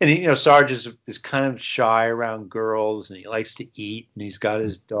Sarge is kind of shy around girls, and he likes to eat, and he's got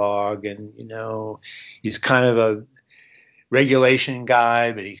his dog, and he's kind of a regulation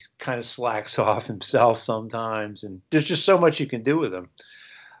guy, but he kind of slacks off himself sometimes, and there's just so much you can do with him.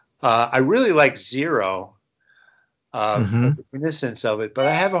 I really like Zero, the innocence of it, but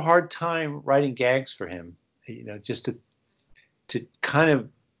I have a hard time writing gags for him, just to kind of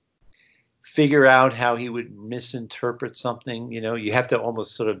figure out how he would misinterpret something. You have to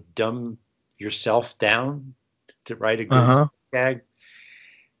almost sort of dumb yourself down to write a good gag.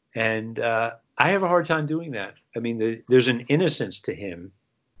 And I have a hard time doing that. I mean, there's an innocence to him,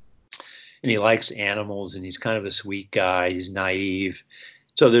 and he likes animals, and he's kind of a sweet guy. He's naive.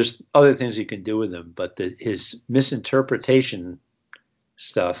 So there's other things you can do with him, but his misinterpretation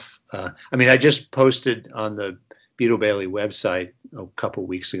stuff. I just posted on the Beetle Bailey website a couple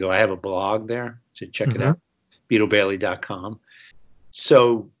weeks ago. I have a blog there, so check it out, BeetleBailey.com.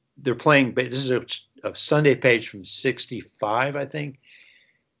 So they're playing. This is a Sunday page from '65, I think,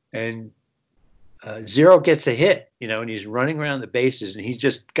 and Zero gets a hit, and he's running around the bases, and he's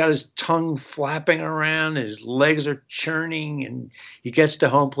just got his tongue flapping around, and his legs are churning, and he gets to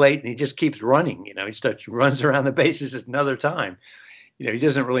home plate, and he just keeps running. He runs around the bases another time. He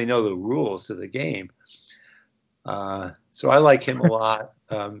doesn't really know the rules to the game. So I like him a lot.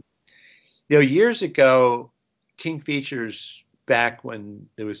 Years ago, King Features, back when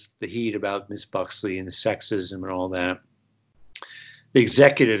there was the heat about Miss Buxley and the sexism and all that, the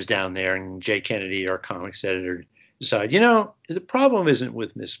executives down there and Jay Kennedy, our comics editor, decided, the problem isn't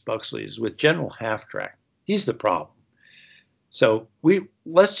with Miss Buxley, it's with General Half-Track. He's the problem. So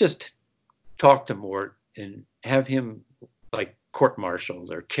let's just talk to Mort and have him like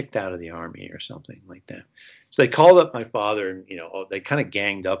court-martialed or kicked out of the army or something like that. So they called up my father, and they kind of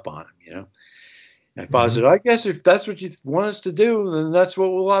ganged up on him. And my father said, "I guess if that's what you want us to do, then that's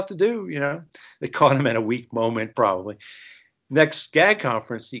what we'll have to do." They caught him at a weak moment, probably. Next gag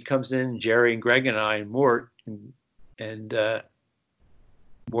conference, he comes in, Jerry and Greg and I and Mort, and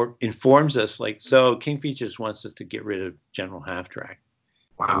Mort informs us, like, so King Features wants us to get rid of General Half-Track.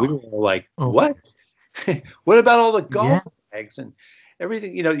 Wow. And we were all like, what? What about all the golf gags and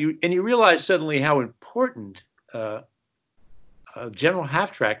everything? You realize suddenly how important General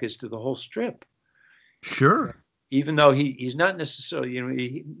Half-Track is to the whole strip. Sure. Even though he's not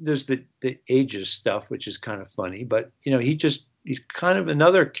necessarily, there's the ages stuff, which is kind of funny, but he's kind of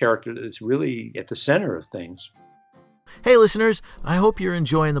another character that's really at the center of things. Hey listeners, I hope you're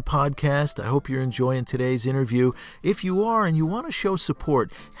enjoying the podcast. I hope you're enjoying today's interview. If you are and you want to show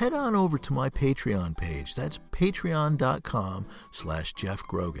support, head on over to my Patreon page. That's patreon.com/Jeff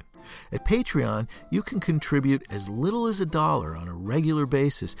Grogan. At Patreon, you can contribute as little as $1 on a regular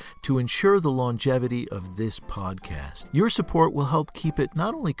basis to ensure the longevity of this podcast. Your support will help keep it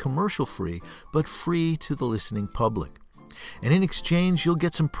not only commercial-free, but free to the listening public. And in exchange, you'll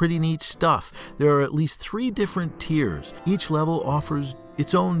get some pretty neat stuff. There are at least 3 different tiers. Each level offers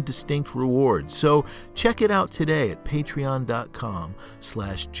its own distinct rewards. So check it out today at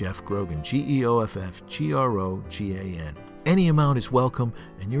patreon.com/Jeff Grogan, GeoffGrogan. Any amount is welcome,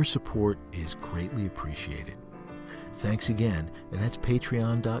 and your support is greatly appreciated. Thanks again, and that's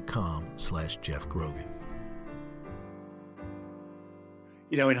patreon.com/Jeff Grogan.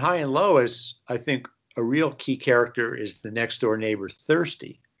 in High and Lois, I think a real key character is the next door neighbor,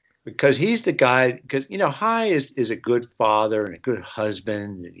 Thirsty, because he's the guy. Because High is a good father and a good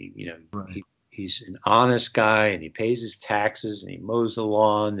husband. And Right. he's an honest guy, and he pays his taxes, and he mows the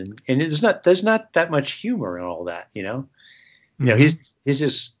lawn, and there's not that much humor in all that. He's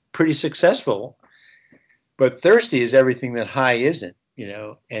just pretty successful, but Thirsty is everything that High isn't.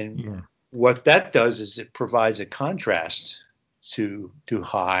 And what that does is it provides a contrast to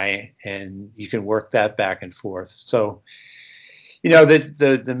High, and you can work that back and forth. So,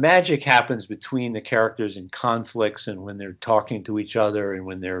 the magic happens between the characters in conflicts, and when they're talking to each other, and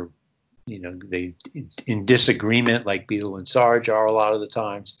when they're, they in disagreement, like Beetle and Sarge are a lot of the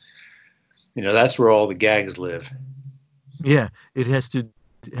times. That's where all the gags live. Yeah, it has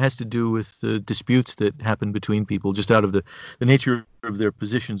to do with the disputes that happen between people, just out of the nature of their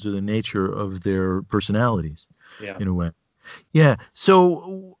positions or the nature of their personalities, in a way. Yeah.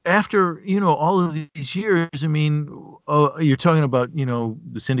 So after, all of these years, I mean, you're talking about,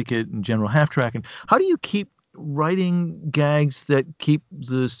 the Syndicate and General Half Track. And how do you keep writing gags that keep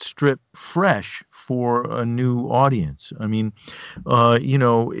the strip fresh for a new audience? I mean, like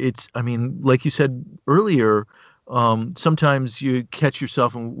you said earlier, sometimes you catch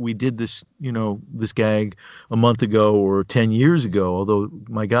yourself, and we did this, this gag a month ago or 10 years ago, although,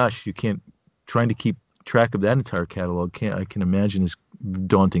 my gosh, trying to keep track of that entire catalog, I can imagine, is a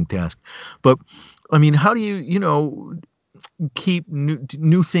daunting task. But I mean, how do you, keep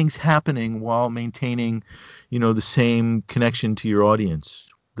new things happening while maintaining, the same connection to your audience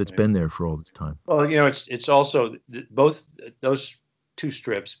that's been there for all this time? Well, it's also both those two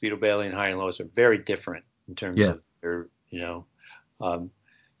strips, Beetle Bailey and High and Lois, are very different in terms of their,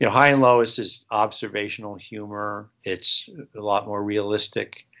 High and Lois is observational humor. It's a lot more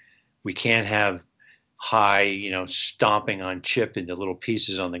realistic. We can't have High, stomping on Chip into little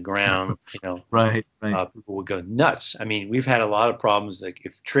pieces on the ground. Right. People would go nuts. I mean, we've had a lot of problems. Like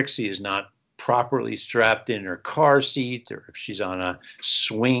if Trixie is not properly strapped in her car seat, or if she's on a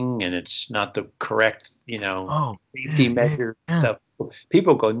swing and it's not the correct, safety measure stuff,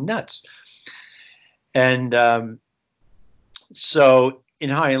 people go nuts. And so in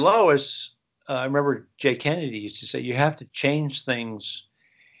High and Lois, I remember Jay Kennedy used to say, you have to change things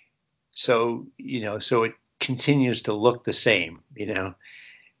so it continues to look the same, meaning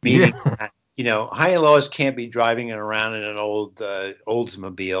that, High and Lois can't be driving it around in an old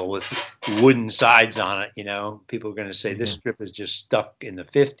Oldsmobile with wooden sides on it. People are going to say this strip is just stuck in the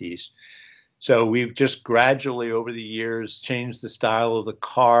 50s. So we've just gradually over the years changed the style of the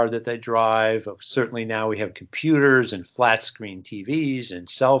car that they drive. Certainly now we have computers and flat screen TVs and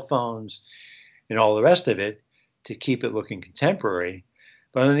cell phones and all the rest of it to keep it looking contemporary.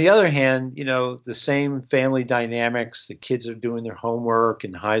 But on the other hand, the same family dynamics, the kids are doing their homework,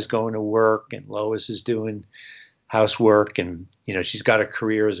 and High's going to work, and Lois is doing housework, and, she's got a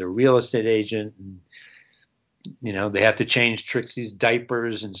career as a real estate agent. And, they have to change Trixie's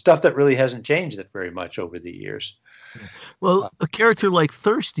diapers and stuff that really hasn't changed that very much over the years. Well, a character like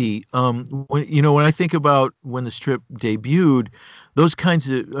Thirsty, when I think about when the strip debuted, those kinds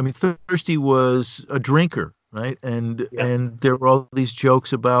of, Thirsty was a drinker, right? And there were all these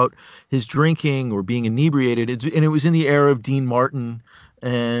jokes about his drinking or being inebriated. And it was in the era of Dean Martin,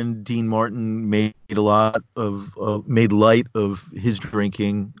 and Dean Martin made light of his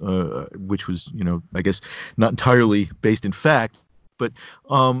drinking, which was, I guess not entirely based in fact. But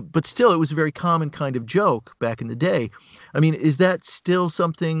still, it was a very common kind of joke back in the day. I mean, is that still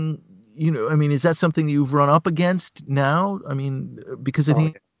something, is that something you've run up against now? I mean, because I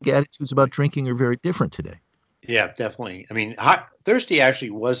think attitudes about drinking are very different today. Yeah, definitely. I mean, Thirsty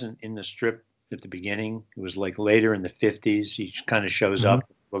actually wasn't in the strip at the beginning. It was like later in the 50s. He kind of shows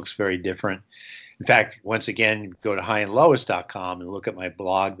up, looks very different. In fact, once again, go to highandlois.com and look at my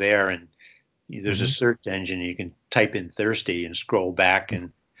blog there, and there's a search engine. You can type in Thirsty and scroll back,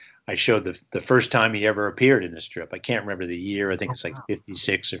 and I showed the first time he ever appeared in the strip. I can't remember the year. I think it's like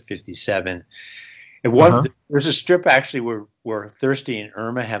 56 or 57. And there's a strip actually where Thirsty and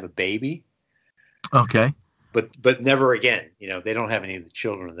Irma have a baby. Okay. But never again. They don't have any of the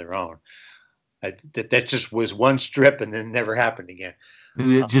children of their own. That just was one strip and then never happened again.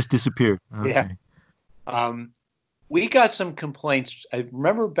 It just disappeared. Okay. Yeah. We got some complaints. I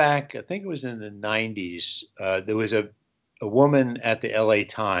remember back, I think it was in the 90s, there was a woman at the LA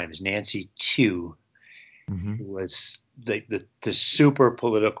Times, Nancy Tew, who was the super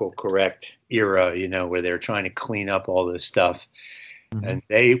political correct era, where they're trying to clean up all this stuff. And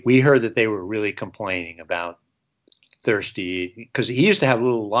we heard that they were really complaining about Thirsty because he used to have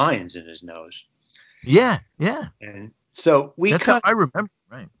little lines in his nose. Yeah. And so I remember.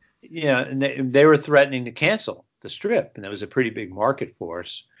 Yeah, and they were threatening to cancel the strip, and that was a pretty big market for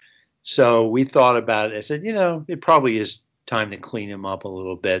us. So we thought about it. I said, it probably is time to clean him up a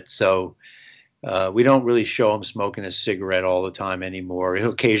little bit. So we don't really show him smoking a cigarette all the time anymore. He'll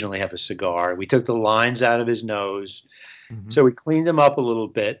occasionally have a cigar. We took the lines out of his nose. Mm-hmm. So we cleaned him up a little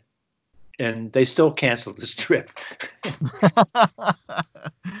bit, and they still canceled the strip.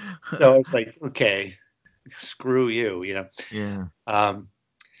 So it's like, okay, screw you, Yeah.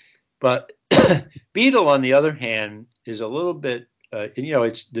 But Beetle, on the other hand, is a little bit,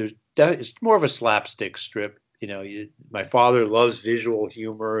 it's more of a slapstick strip. My father loves visual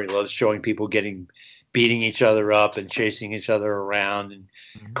humor. He loves showing people beating each other up and chasing each other around, and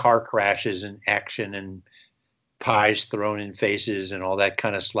car crashes and action and pies thrown in faces and all that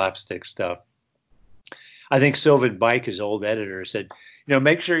kind of slapstick stuff. I think Sylvan Bike, his old editor, said,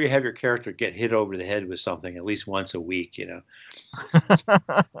 make sure you have your character get hit over the head with something at least once a week,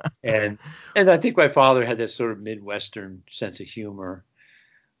 And I think my father had that sort of Midwestern sense of humor.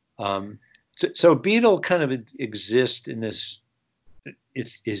 So Beetle kind of exists in this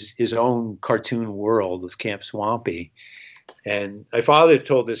his own cartoon world of Camp Swampy. And my father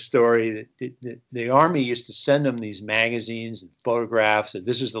told this story that the Army used to send him these magazines and photographs. And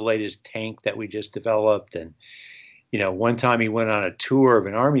this is the latest tank that we just developed. And, one time he went on a tour of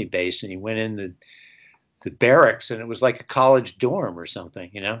an Army base, and he went in the barracks, and it was like a college dorm or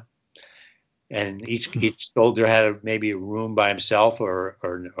something, And each soldier had maybe a room by himself or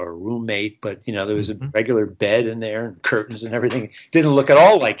a roommate, but there was a regular bed in there and curtains and everything. It didn't look at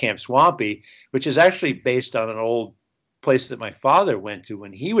all like Camp Swampy, which is actually based on an old place that my father went to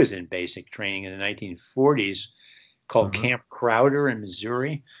when he was in basic training in the 1940s, called Camp Crowder in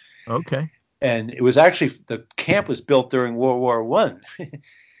Missouri. Okay. And it was actually, the camp was built during World War I.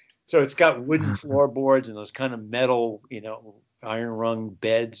 So it's got wooden floorboards and those kind of metal, iron rung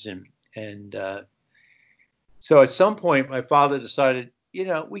beds. And so at some point, my father decided,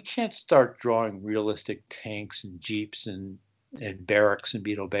 we can't start drawing realistic tanks and jeeps and barracks and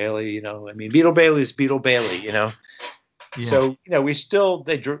Beetle Bailey. Beetle Bailey is Beetle Bailey. Yeah. So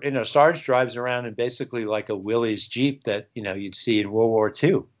Sarge drives around in basically like a Willys Jeep that you'd see in World War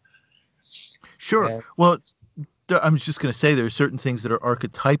II. Sure. Yeah. Well, I'm just going to say there are certain things that are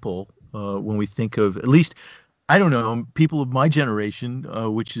archetypal when we think of, at least, I don't know, people of my generation,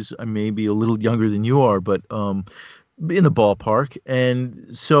 which is maybe a little younger than you are, but in the ballpark.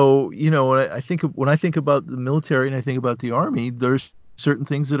 And so, when I think about the military and I think about the Army, there's certain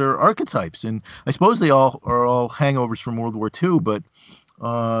things that are archetypes. And I suppose they all are hangovers from World War II. But,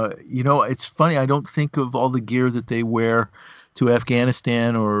 it's funny. I don't think of all the gear that they wear to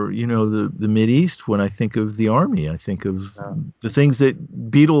Afghanistan or, the Mideast when I think of the Army. I think of the things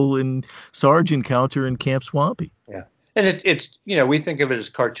that Beetle and Sarge encounter in Camp Swampy. Yeah. And it's we think of it as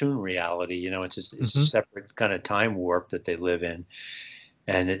cartoon reality. It's a separate kind of time warp that they live in.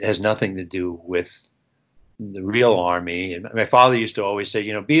 And it has nothing to do with the real Army. And my father used to always say,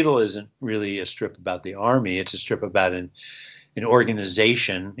 Beetle isn't really a strip about the Army. It's a strip about an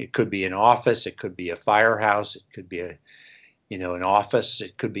organization. It could be an office. It could be a firehouse. It could be an office.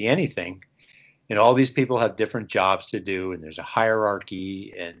 It could be anything. All these people have different jobs to do, and there's a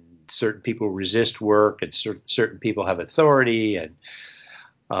hierarchy, and certain people resist work, and certain people have authority, and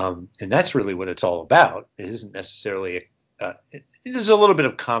that's really what it's all about. It isn't necessarily there's a little bit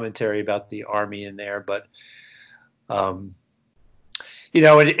of commentary about the Army in there, but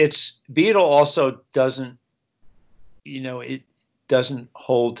it's Beetle also doesn't, it doesn't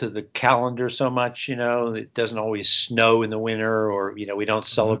hold to the calendar so much. It doesn't always snow in the winter, or we don't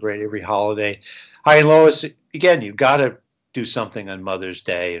celebrate every holiday. Hi and Lois, again, you've got to do something on Mother's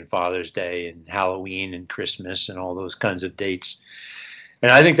Day and Father's Day and Halloween and Christmas and all those kinds of dates.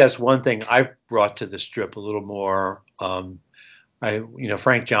 And I think that's one thing I've brought to the strip a little more.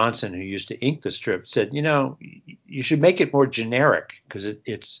 Frank Johnson, who used to ink the strip, said, you should make it more generic, because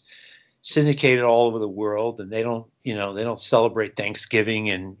it's syndicated all over the world, and they don't celebrate Thanksgiving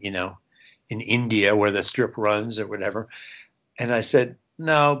in India where the strip runs or whatever. And I said,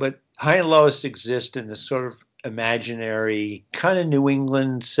 no, but Hi and Lois exist in this sort of imaginary kind of New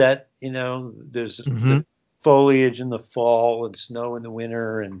England set. There's the foliage in the fall and snow in the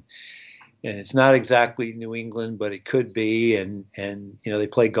winter, and it's not exactly New England, but it could be. And they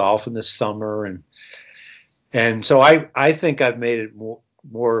play golf in the summer, and so I think I've made it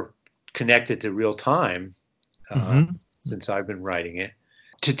more connected to real time since I've been writing it.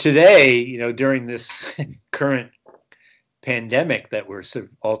 To today, during this current pandemic that we're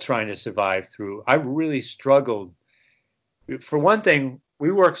all trying to survive through, I've really struggled. For one thing,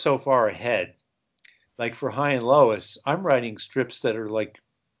 we work so far ahead. Like for Hi and Lois, I'm writing strips that are like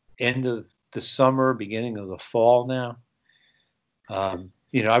end of the summer, beginning of the fall now.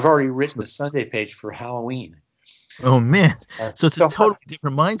 I've already written the Sunday page for Halloween. Oh man! So it's a totally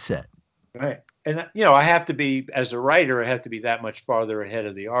different mindset. Right. And, I have to be, as a writer, I have to be that much farther ahead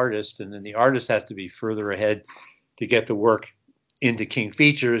of the artist. And then the artist has to be further ahead to get the work into King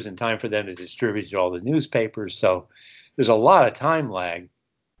Features in time for them to distribute to all the newspapers. So there's a lot of time lag.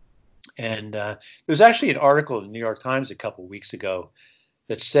 And there's actually an article in the New York Times a couple of weeks ago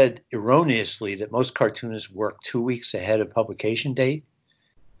that said erroneously that most cartoonists work 2 weeks ahead of publication date,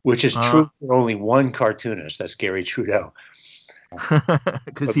 which is true for only one cartoonist. That's Gary Trudeau.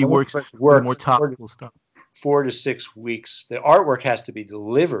 Because he works more topical stuff. 4 to 6 weeks. The artwork has to be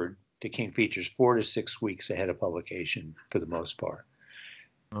delivered to King Features 4 to 6 weeks ahead of publication for the most part,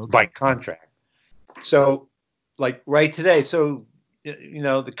 by contract. So, like right today,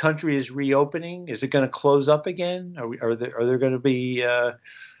 the country is reopening. Is it going to close up again? Are there going to be,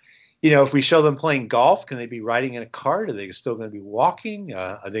 if we show them playing golf, can they be riding in a cart? Are they still going to be walking?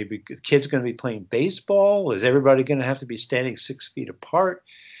 Are kids going to be playing baseball? Is everybody going to have to be standing 6 feet apart?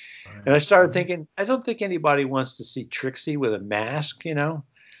 Right. And I started thinking, I don't think anybody wants to see Trixie with a mask,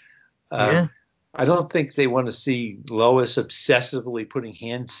 Yeah. I don't think they want to see Lois obsessively putting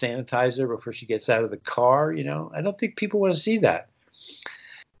hand sanitizer before she gets out of the car. I don't think people want to see that.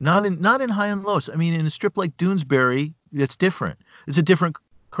 Not in High and Lois. I mean, in a strip like Doonesbury, it's different. It's a different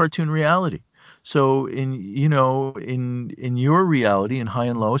cartoon reality. So in your reality in High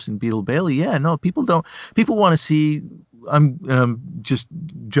and Lois and Beetle Bailey, people want to see. I'm just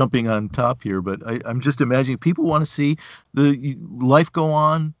jumping on top here, but I'm just imagining people want to see the life go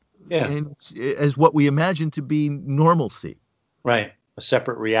on, and as what we imagine to be normalcy. Right, a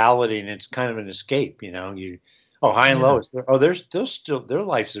separate reality, and it's kind of an escape. High and Lois. Their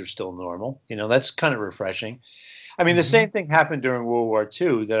lives are still normal. That's kind of refreshing. I mean, the same thing happened during World War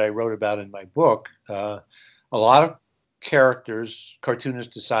II that I wrote about in my book. A lot of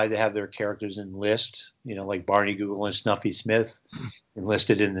cartoonists decide to have their characters enlist, like Barney Google and Snuffy Smith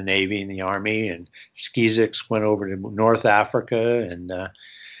enlisted in the Navy and the Army, and Skeezix went over to North Africa, and,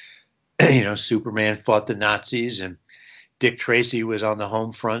 Superman fought the Nazis, and Dick Tracy was on the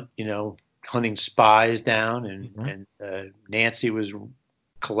home front, hunting spies down, and Nancy was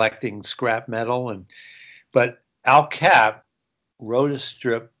collecting scrap metal. But Al Capp wrote a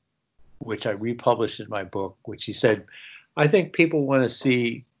strip, which I republished in my book, which he said, I think people want to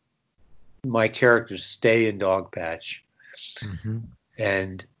see my characters stay in Dogpatch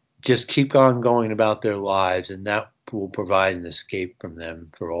and just keep on going about their lives, and that will provide an escape from them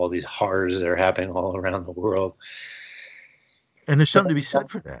for all these horrors that are happening all around the world. And there's something to be said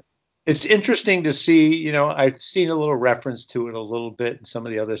for that. It's interesting to see, I've seen a little reference to it a little bit in some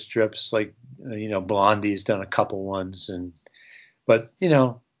of the other strips, like, Blondie's done a couple ones. But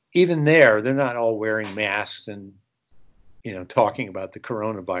even there, they're not all wearing masks and, talking about the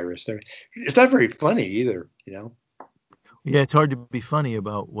coronavirus. It's not very funny either, Yeah, it's hard to be funny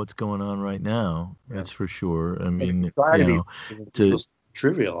about what's going on right now. Yeah. That's for sure. I mean,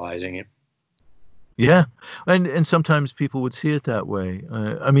 trivializing it. Yeah, and sometimes people would see it that way.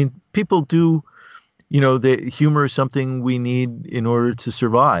 I mean, people do, the humor is something we need in order to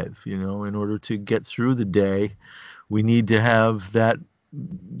survive. In order to get through the day, we need to have that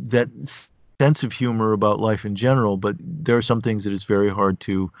sense of humor about life in general. But there are some things that it's very hard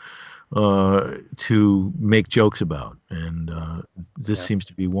to make jokes about, and this seems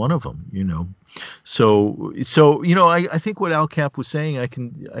to be one of them. So I think what Al Capp was saying, I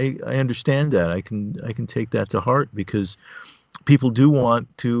understand that. I can take that to heart, because people do want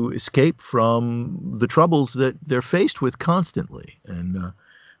to escape from the troubles that they're faced with constantly, and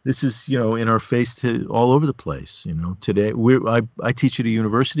this is, in our face all over the place. Today I teach at a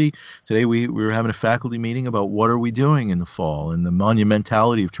university. Today we were having a faculty meeting about what are we doing in the fall, and the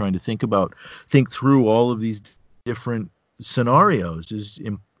monumentality of trying to think through all of these different scenarios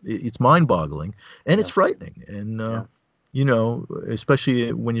it's mind-boggling, and it's frightening. And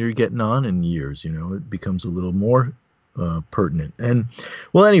especially when you're getting on in years, it becomes a little more pertinent. And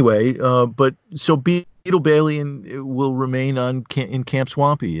well, anyway, but so Beetle Bailey will remain in Camp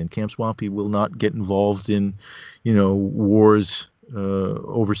Swampy, and Camp Swampy will not get involved in, wars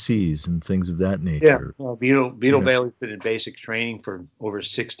overseas and things of that nature. Yeah, well, Beetle Bailey's been in basic training for over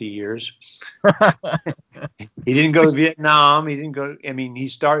 60 years. He didn't go to Vietnam. He didn't go. I mean, he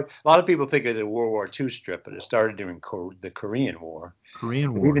started. A lot of people think of the World War II strip, but it started during the Korean War.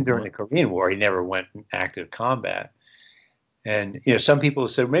 Even during the Korean War, he never went in active combat. And some people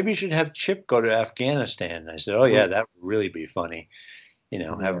said maybe you should have Chip go to Afghanistan. And I said, oh yeah, that would really be funny.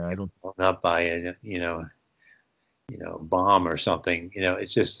 Have him blown up by bomb or something.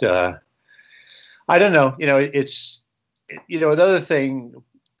 It's just I don't know. Another thing.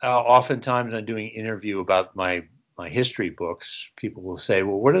 Oftentimes, I'm doing interview about my history books. People will say,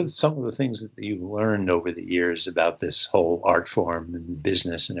 "Well, what are some of the things that you've learned over the years about this whole art form and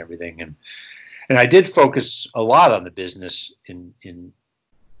business and everything?" And I did focus a lot on the business in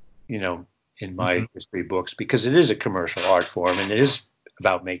my history books, because it is a commercial art form and it is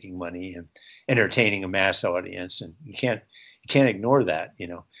about making money and entertaining a mass audience, and you can't ignore that.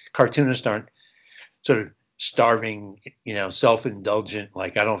 Cartoonists aren't sort of starving, self-indulgent,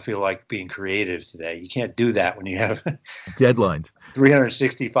 like, I don't feel like being creative today. You can't do that when you have deadlines,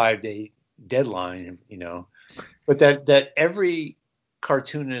 365-day deadline, but that every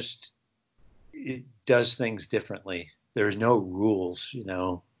cartoonist does things differently. There's no rules.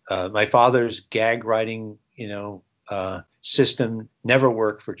 My father's gag writing, system never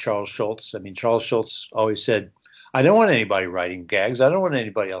worked for Charles Schulz. I mean, Charles Schulz always said, I don't want anybody writing gags. I don't want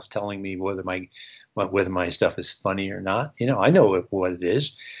anybody else telling me whether my stuff is funny or not. I know what it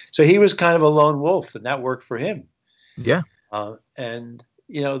is. So he was kind of a lone wolf, and that worked for him. Yeah. And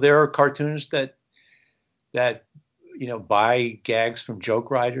there are cartoonists that buy gags from joke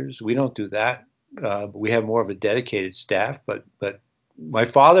writers. We don't do that. We have more of a dedicated staff. But my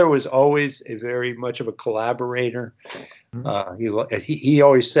father was always a very much of a collaborator. He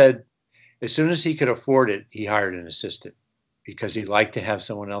always said, as soon as he could afford it, he hired an assistant, because he liked to have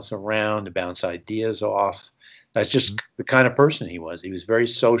someone else around to bounce ideas off. That's just the kind of person he was. He was very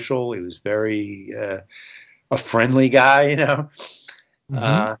social. He was very a friendly guy, and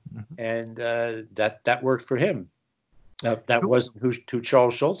that worked for him. That wasn't who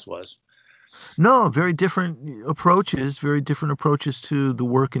Charles Schulz was. No, very different approaches to the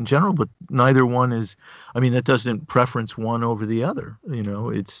work in general, but neither one is, that doesn't preference one over the other.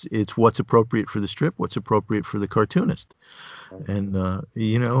 It's what's appropriate for the strip, what's appropriate for the cartoonist. And,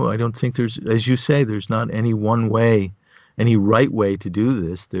 I don't think there's, as you say, there's not any one way, any right way to do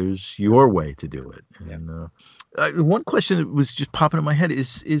this. There's your way to do it. And one question that was just popping in my head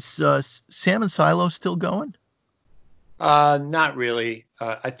is Sam and Silo still going? Not really.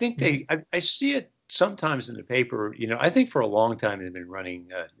 I think I see it sometimes in the paper. I think for a long time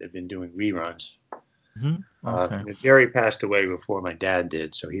they've been doing reruns. Okay. Jerry passed away before my dad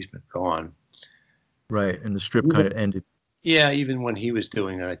did, so he's been gone. Right, and the strip kind of ended. Yeah, even when he was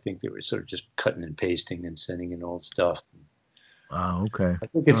doing it, I think they were sort of just cutting and pasting and sending in old stuff. Oh, okay. I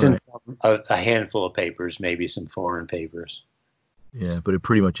think it's in a handful of papers, maybe some foreign papers. Yeah, but it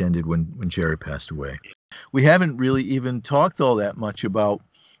pretty much ended when Jerry passed away. We haven't really even talked all that much about,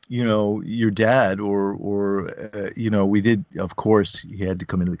 your dad or we did, of course, he had to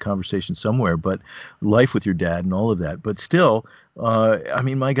come into the conversation somewhere, but life with your dad and all of that. But still,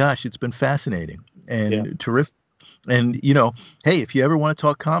 my gosh, it's been fascinating and terrific. And, hey, if you ever want to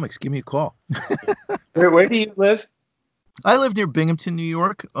talk comics, give me a call. Where do you live? I live near Binghamton, New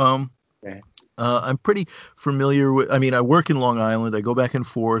York. Okay. I'm pretty familiar with, I work in Long Island. I go back and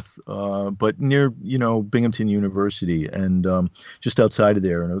forth, but near, Binghamton University and just outside of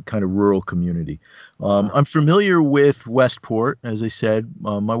there in a kind of rural community. I'm familiar with Westport, as I said.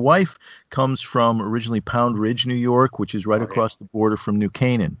 My wife comes from originally Pound Ridge, New York, which is right across the border from New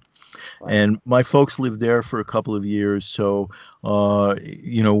Canaan. And my folks lived there for a couple of years. So,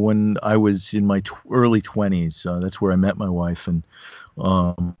 when I was in my early 20s, that's where I met my wife. And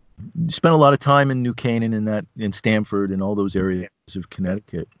spent a lot of time in New Canaan and in Stamford and all those areas of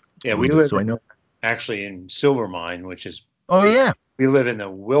Connecticut. Yeah, we live actually in Silvermine, which is. Oh, yeah. We live in the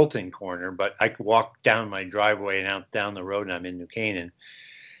Wilton corner, but I could walk down my driveway and out down the road and I'm in New Canaan.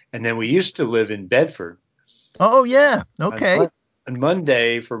 And then we used to live in Bedford. Oh, yeah. Okay. On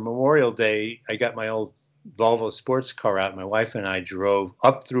Monday for Memorial Day, I got my old Volvo sports car out. My wife and I drove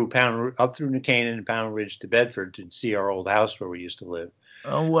up through New Canaan and Pound Ridge to Bedford to see our old house where we used to live.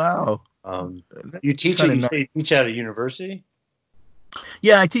 Oh, wow. You teach at a university?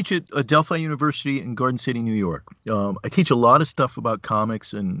 Yeah, I teach at Adelphi University in Garden City, New York. I teach a lot of stuff about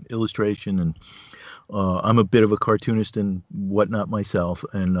comics and illustration, and I'm a bit of a cartoonist and whatnot myself,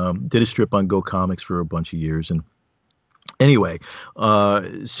 and did a strip on Go Comics for a bunch of years. And anyway,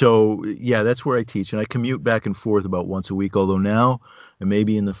 so yeah, that's where I teach, and I commute back and forth about once a week, although now, and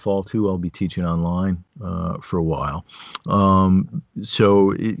maybe in the fall too, I'll be teaching online for a while.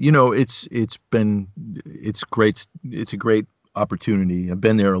 So it's great. It's a great opportunity. I've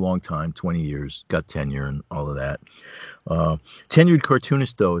been there a long time, 20 years, got tenure and all of that. Tenured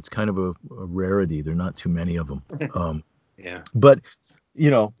cartoonists, though, it's kind of a rarity. There are not too many of them. Yeah. But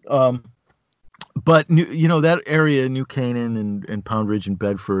But that area, New Canaan and Pound Ridge and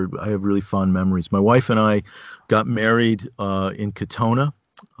Bedford, I have really fond memories. My wife and I got married in Katona,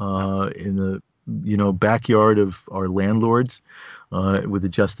 in the backyard of our landlords, with the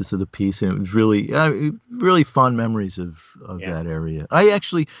Justice of the Peace, and it was really fond memories of that area. I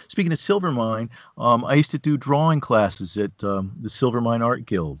actually, speaking of Silvermine, I used to do drawing classes at the Silvermine Art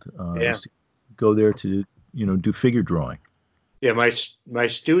Guild. I used to go there to do figure drawing. Yeah, my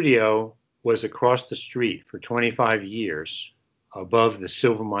studio was across the street for 25 years, above the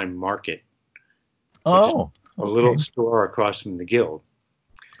Silvermine Market. Oh, a little store across from the Guild.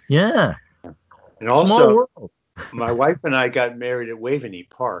 Yeah. And also, my wife and I got married at Waveney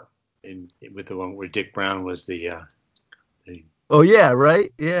Park, with the one where Dick Brown was the oh yeah,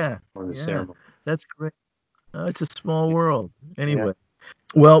 right, yeah, on the ceremony. That's great. It's a small world. Anyway. Yeah.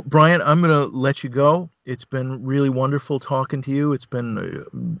 Well, Brian, I'm going to let you go. It's been really wonderful talking to you. It's been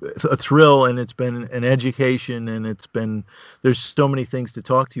a thrill, and it's been an education, and there's so many things to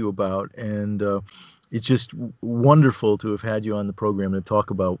talk to you about. And it's just wonderful to have had you on the program to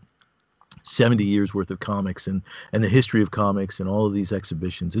talk about 70 years worth of comics and the history of comics and all of these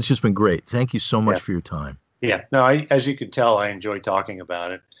exhibitions. It's just been great. Thank you so much for your time. Yeah. No, as you can tell, I enjoy talking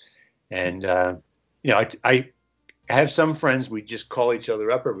about it. And, I have some friends, we just call each other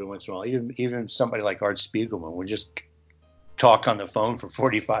up every once in a while. Even somebody like Art Spiegelman, we just talk on the phone for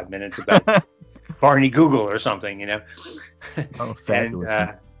 45 minutes about Barney Google or something, Oh, fabulous.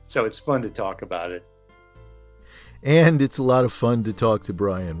 And so it's fun to talk about it. And it's a lot of fun to talk to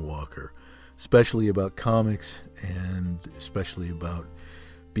Brian Walker, especially about comics and especially about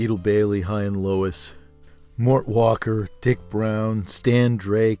Beetle Bailey, High and Lois, Mort Walker, Dick Brown, Stan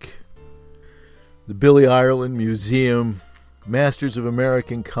Drake, the Billy Ireland Museum, Masters of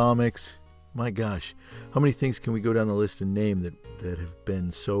American Comics. My gosh, how many things can we go down the list and name that have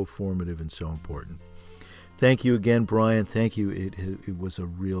been so formative and so important? Thank you again, Brian. Thank you. It was a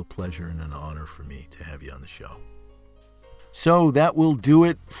real pleasure and an honor for me to have you on the show. So that will do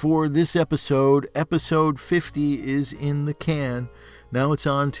it for this episode. Episode 50 is in the can. Now it's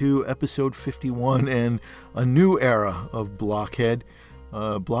on to episode 51 and a new era of Blockhead.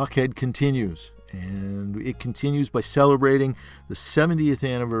 Blockhead continues. And it continues by celebrating the 70th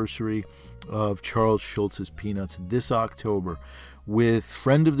anniversary of Charles Schulz's Peanuts this October with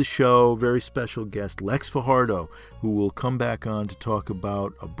friend of the show, very special guest, Lex Fajardo, who will come back on to talk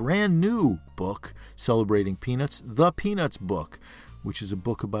about a brand new book celebrating Peanuts, The Peanuts Book, which is a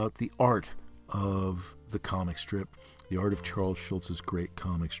book about the art of the comic strip, the art of Charles Schulz's great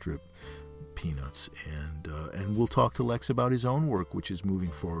comic strip, Peanuts, and we'll talk to Lex about his own work, which is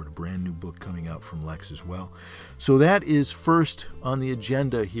moving forward, a brand new book coming out from Lex as well. So that is first on the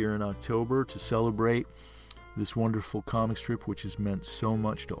agenda here in October, to celebrate this wonderful comic strip, which has meant so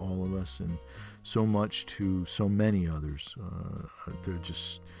much to all of us and so much to so many others. They're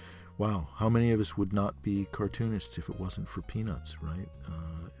just, wow, how many of us would not be cartoonists if it wasn't for Peanuts, right?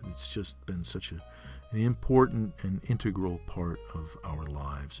 It's just been such an important and integral part of our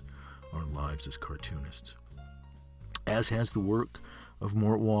lives as cartoonists, as has the work of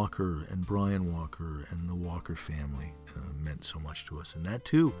Mort Walker and Brian Walker and the Walker family meant so much to us. And that,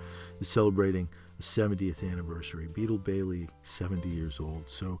 too, is celebrating the 70th anniversary. Beetle Bailey, 70 years old.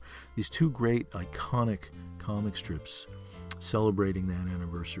 So these two great, iconic comic strips celebrating that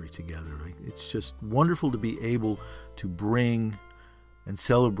anniversary together. It's just wonderful to be able to bring and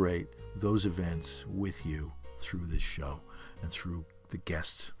celebrate those events with you through this show and through the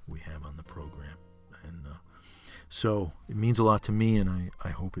guests we have on the program. And so it means a lot to me, and I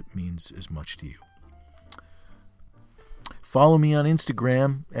hope it means as much to you. Follow me on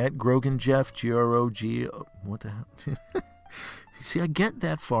Instagram at GroganJeff, G-R-O-G, what the hell? See, I get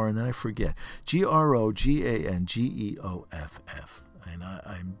that far and then I forget. GROGANGEOFF. And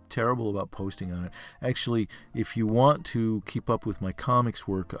I'm terrible about posting on it. Actually, if you want to keep up with my comics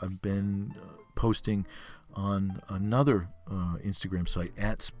work, I've been posting on another Instagram site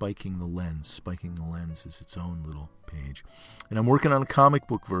at Spiking the Lens. Spiking the Lens is its own little page. And I'm working on a comic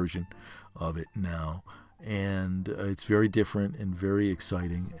book version of it now. And it's very different and very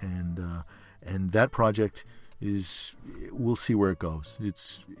exciting. And that project we'll see where it goes.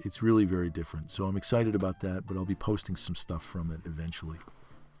 It's really very different. So I'm excited about that, but I'll be posting some stuff from it eventually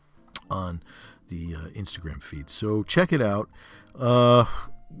on the Instagram feed. So check it out.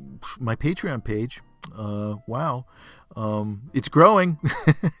 My Patreon page, wow, it's growing.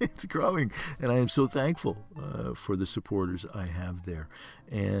 It's growing, and I am so thankful for the supporters I have there.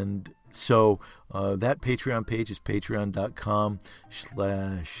 And so that Patreon page is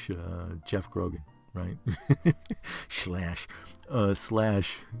patreon.com/Jeff Grogan. right? slash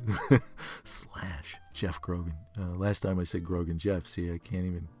Jeff Grogan. Last time I said Grogan Jeff. See, I can't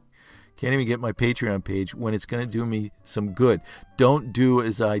even get my Patreon page when it's going to do me some good. Don't do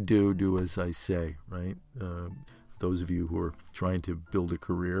as I do as I say, right? Those of you who are trying to build a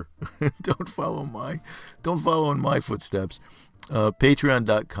career, don't follow in my footsteps.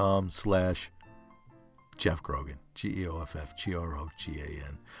 Patreon.com/Jeff Grogan,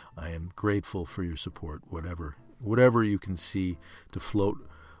 GeoffGrogan. I am grateful for your support, whatever you can see to float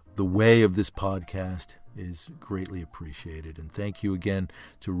the way of this podcast is greatly appreciated. And thank you again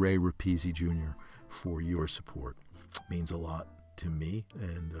to Ray Rapizzi Jr. for your support. It means a lot to me,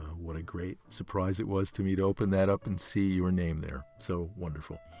 and what a great surprise it was to me to open that up and see your name there. So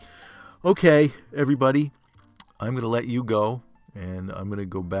wonderful. Okay, everybody, I'm going to let you go, and I'm going to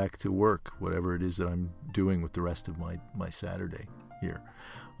go back to work, whatever it is that I'm doing with the rest of my Saturday here.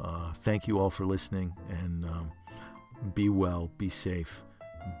 Thank you all for listening, and be well, be safe,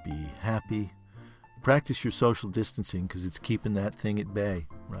 be happy. Practice your social distancing because it's keeping that thing at bay,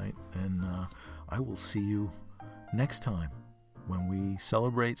 right? And I will see you next time when we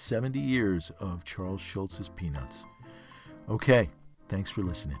celebrate 70 years of Charles Schulz's Peanuts. Okay, thanks for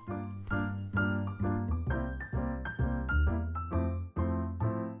listening.